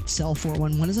emergency. Cell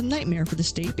 411 is a nightmare for the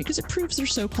state because it proves their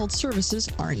so-called services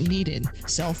aren't needed.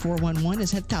 Cell 411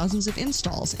 has had thousands of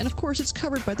installs, and of course it's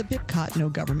covered by the BIPCOT no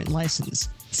government license.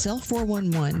 Cell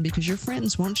 411 because your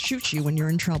friends won't shoot you when you're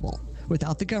in trouble.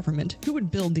 Without the government, who would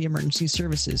build the emergency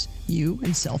services? You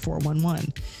and Cell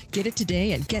 411. Get it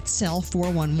today at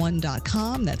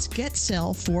getcell411.com. That's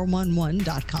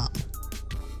getcell411.com.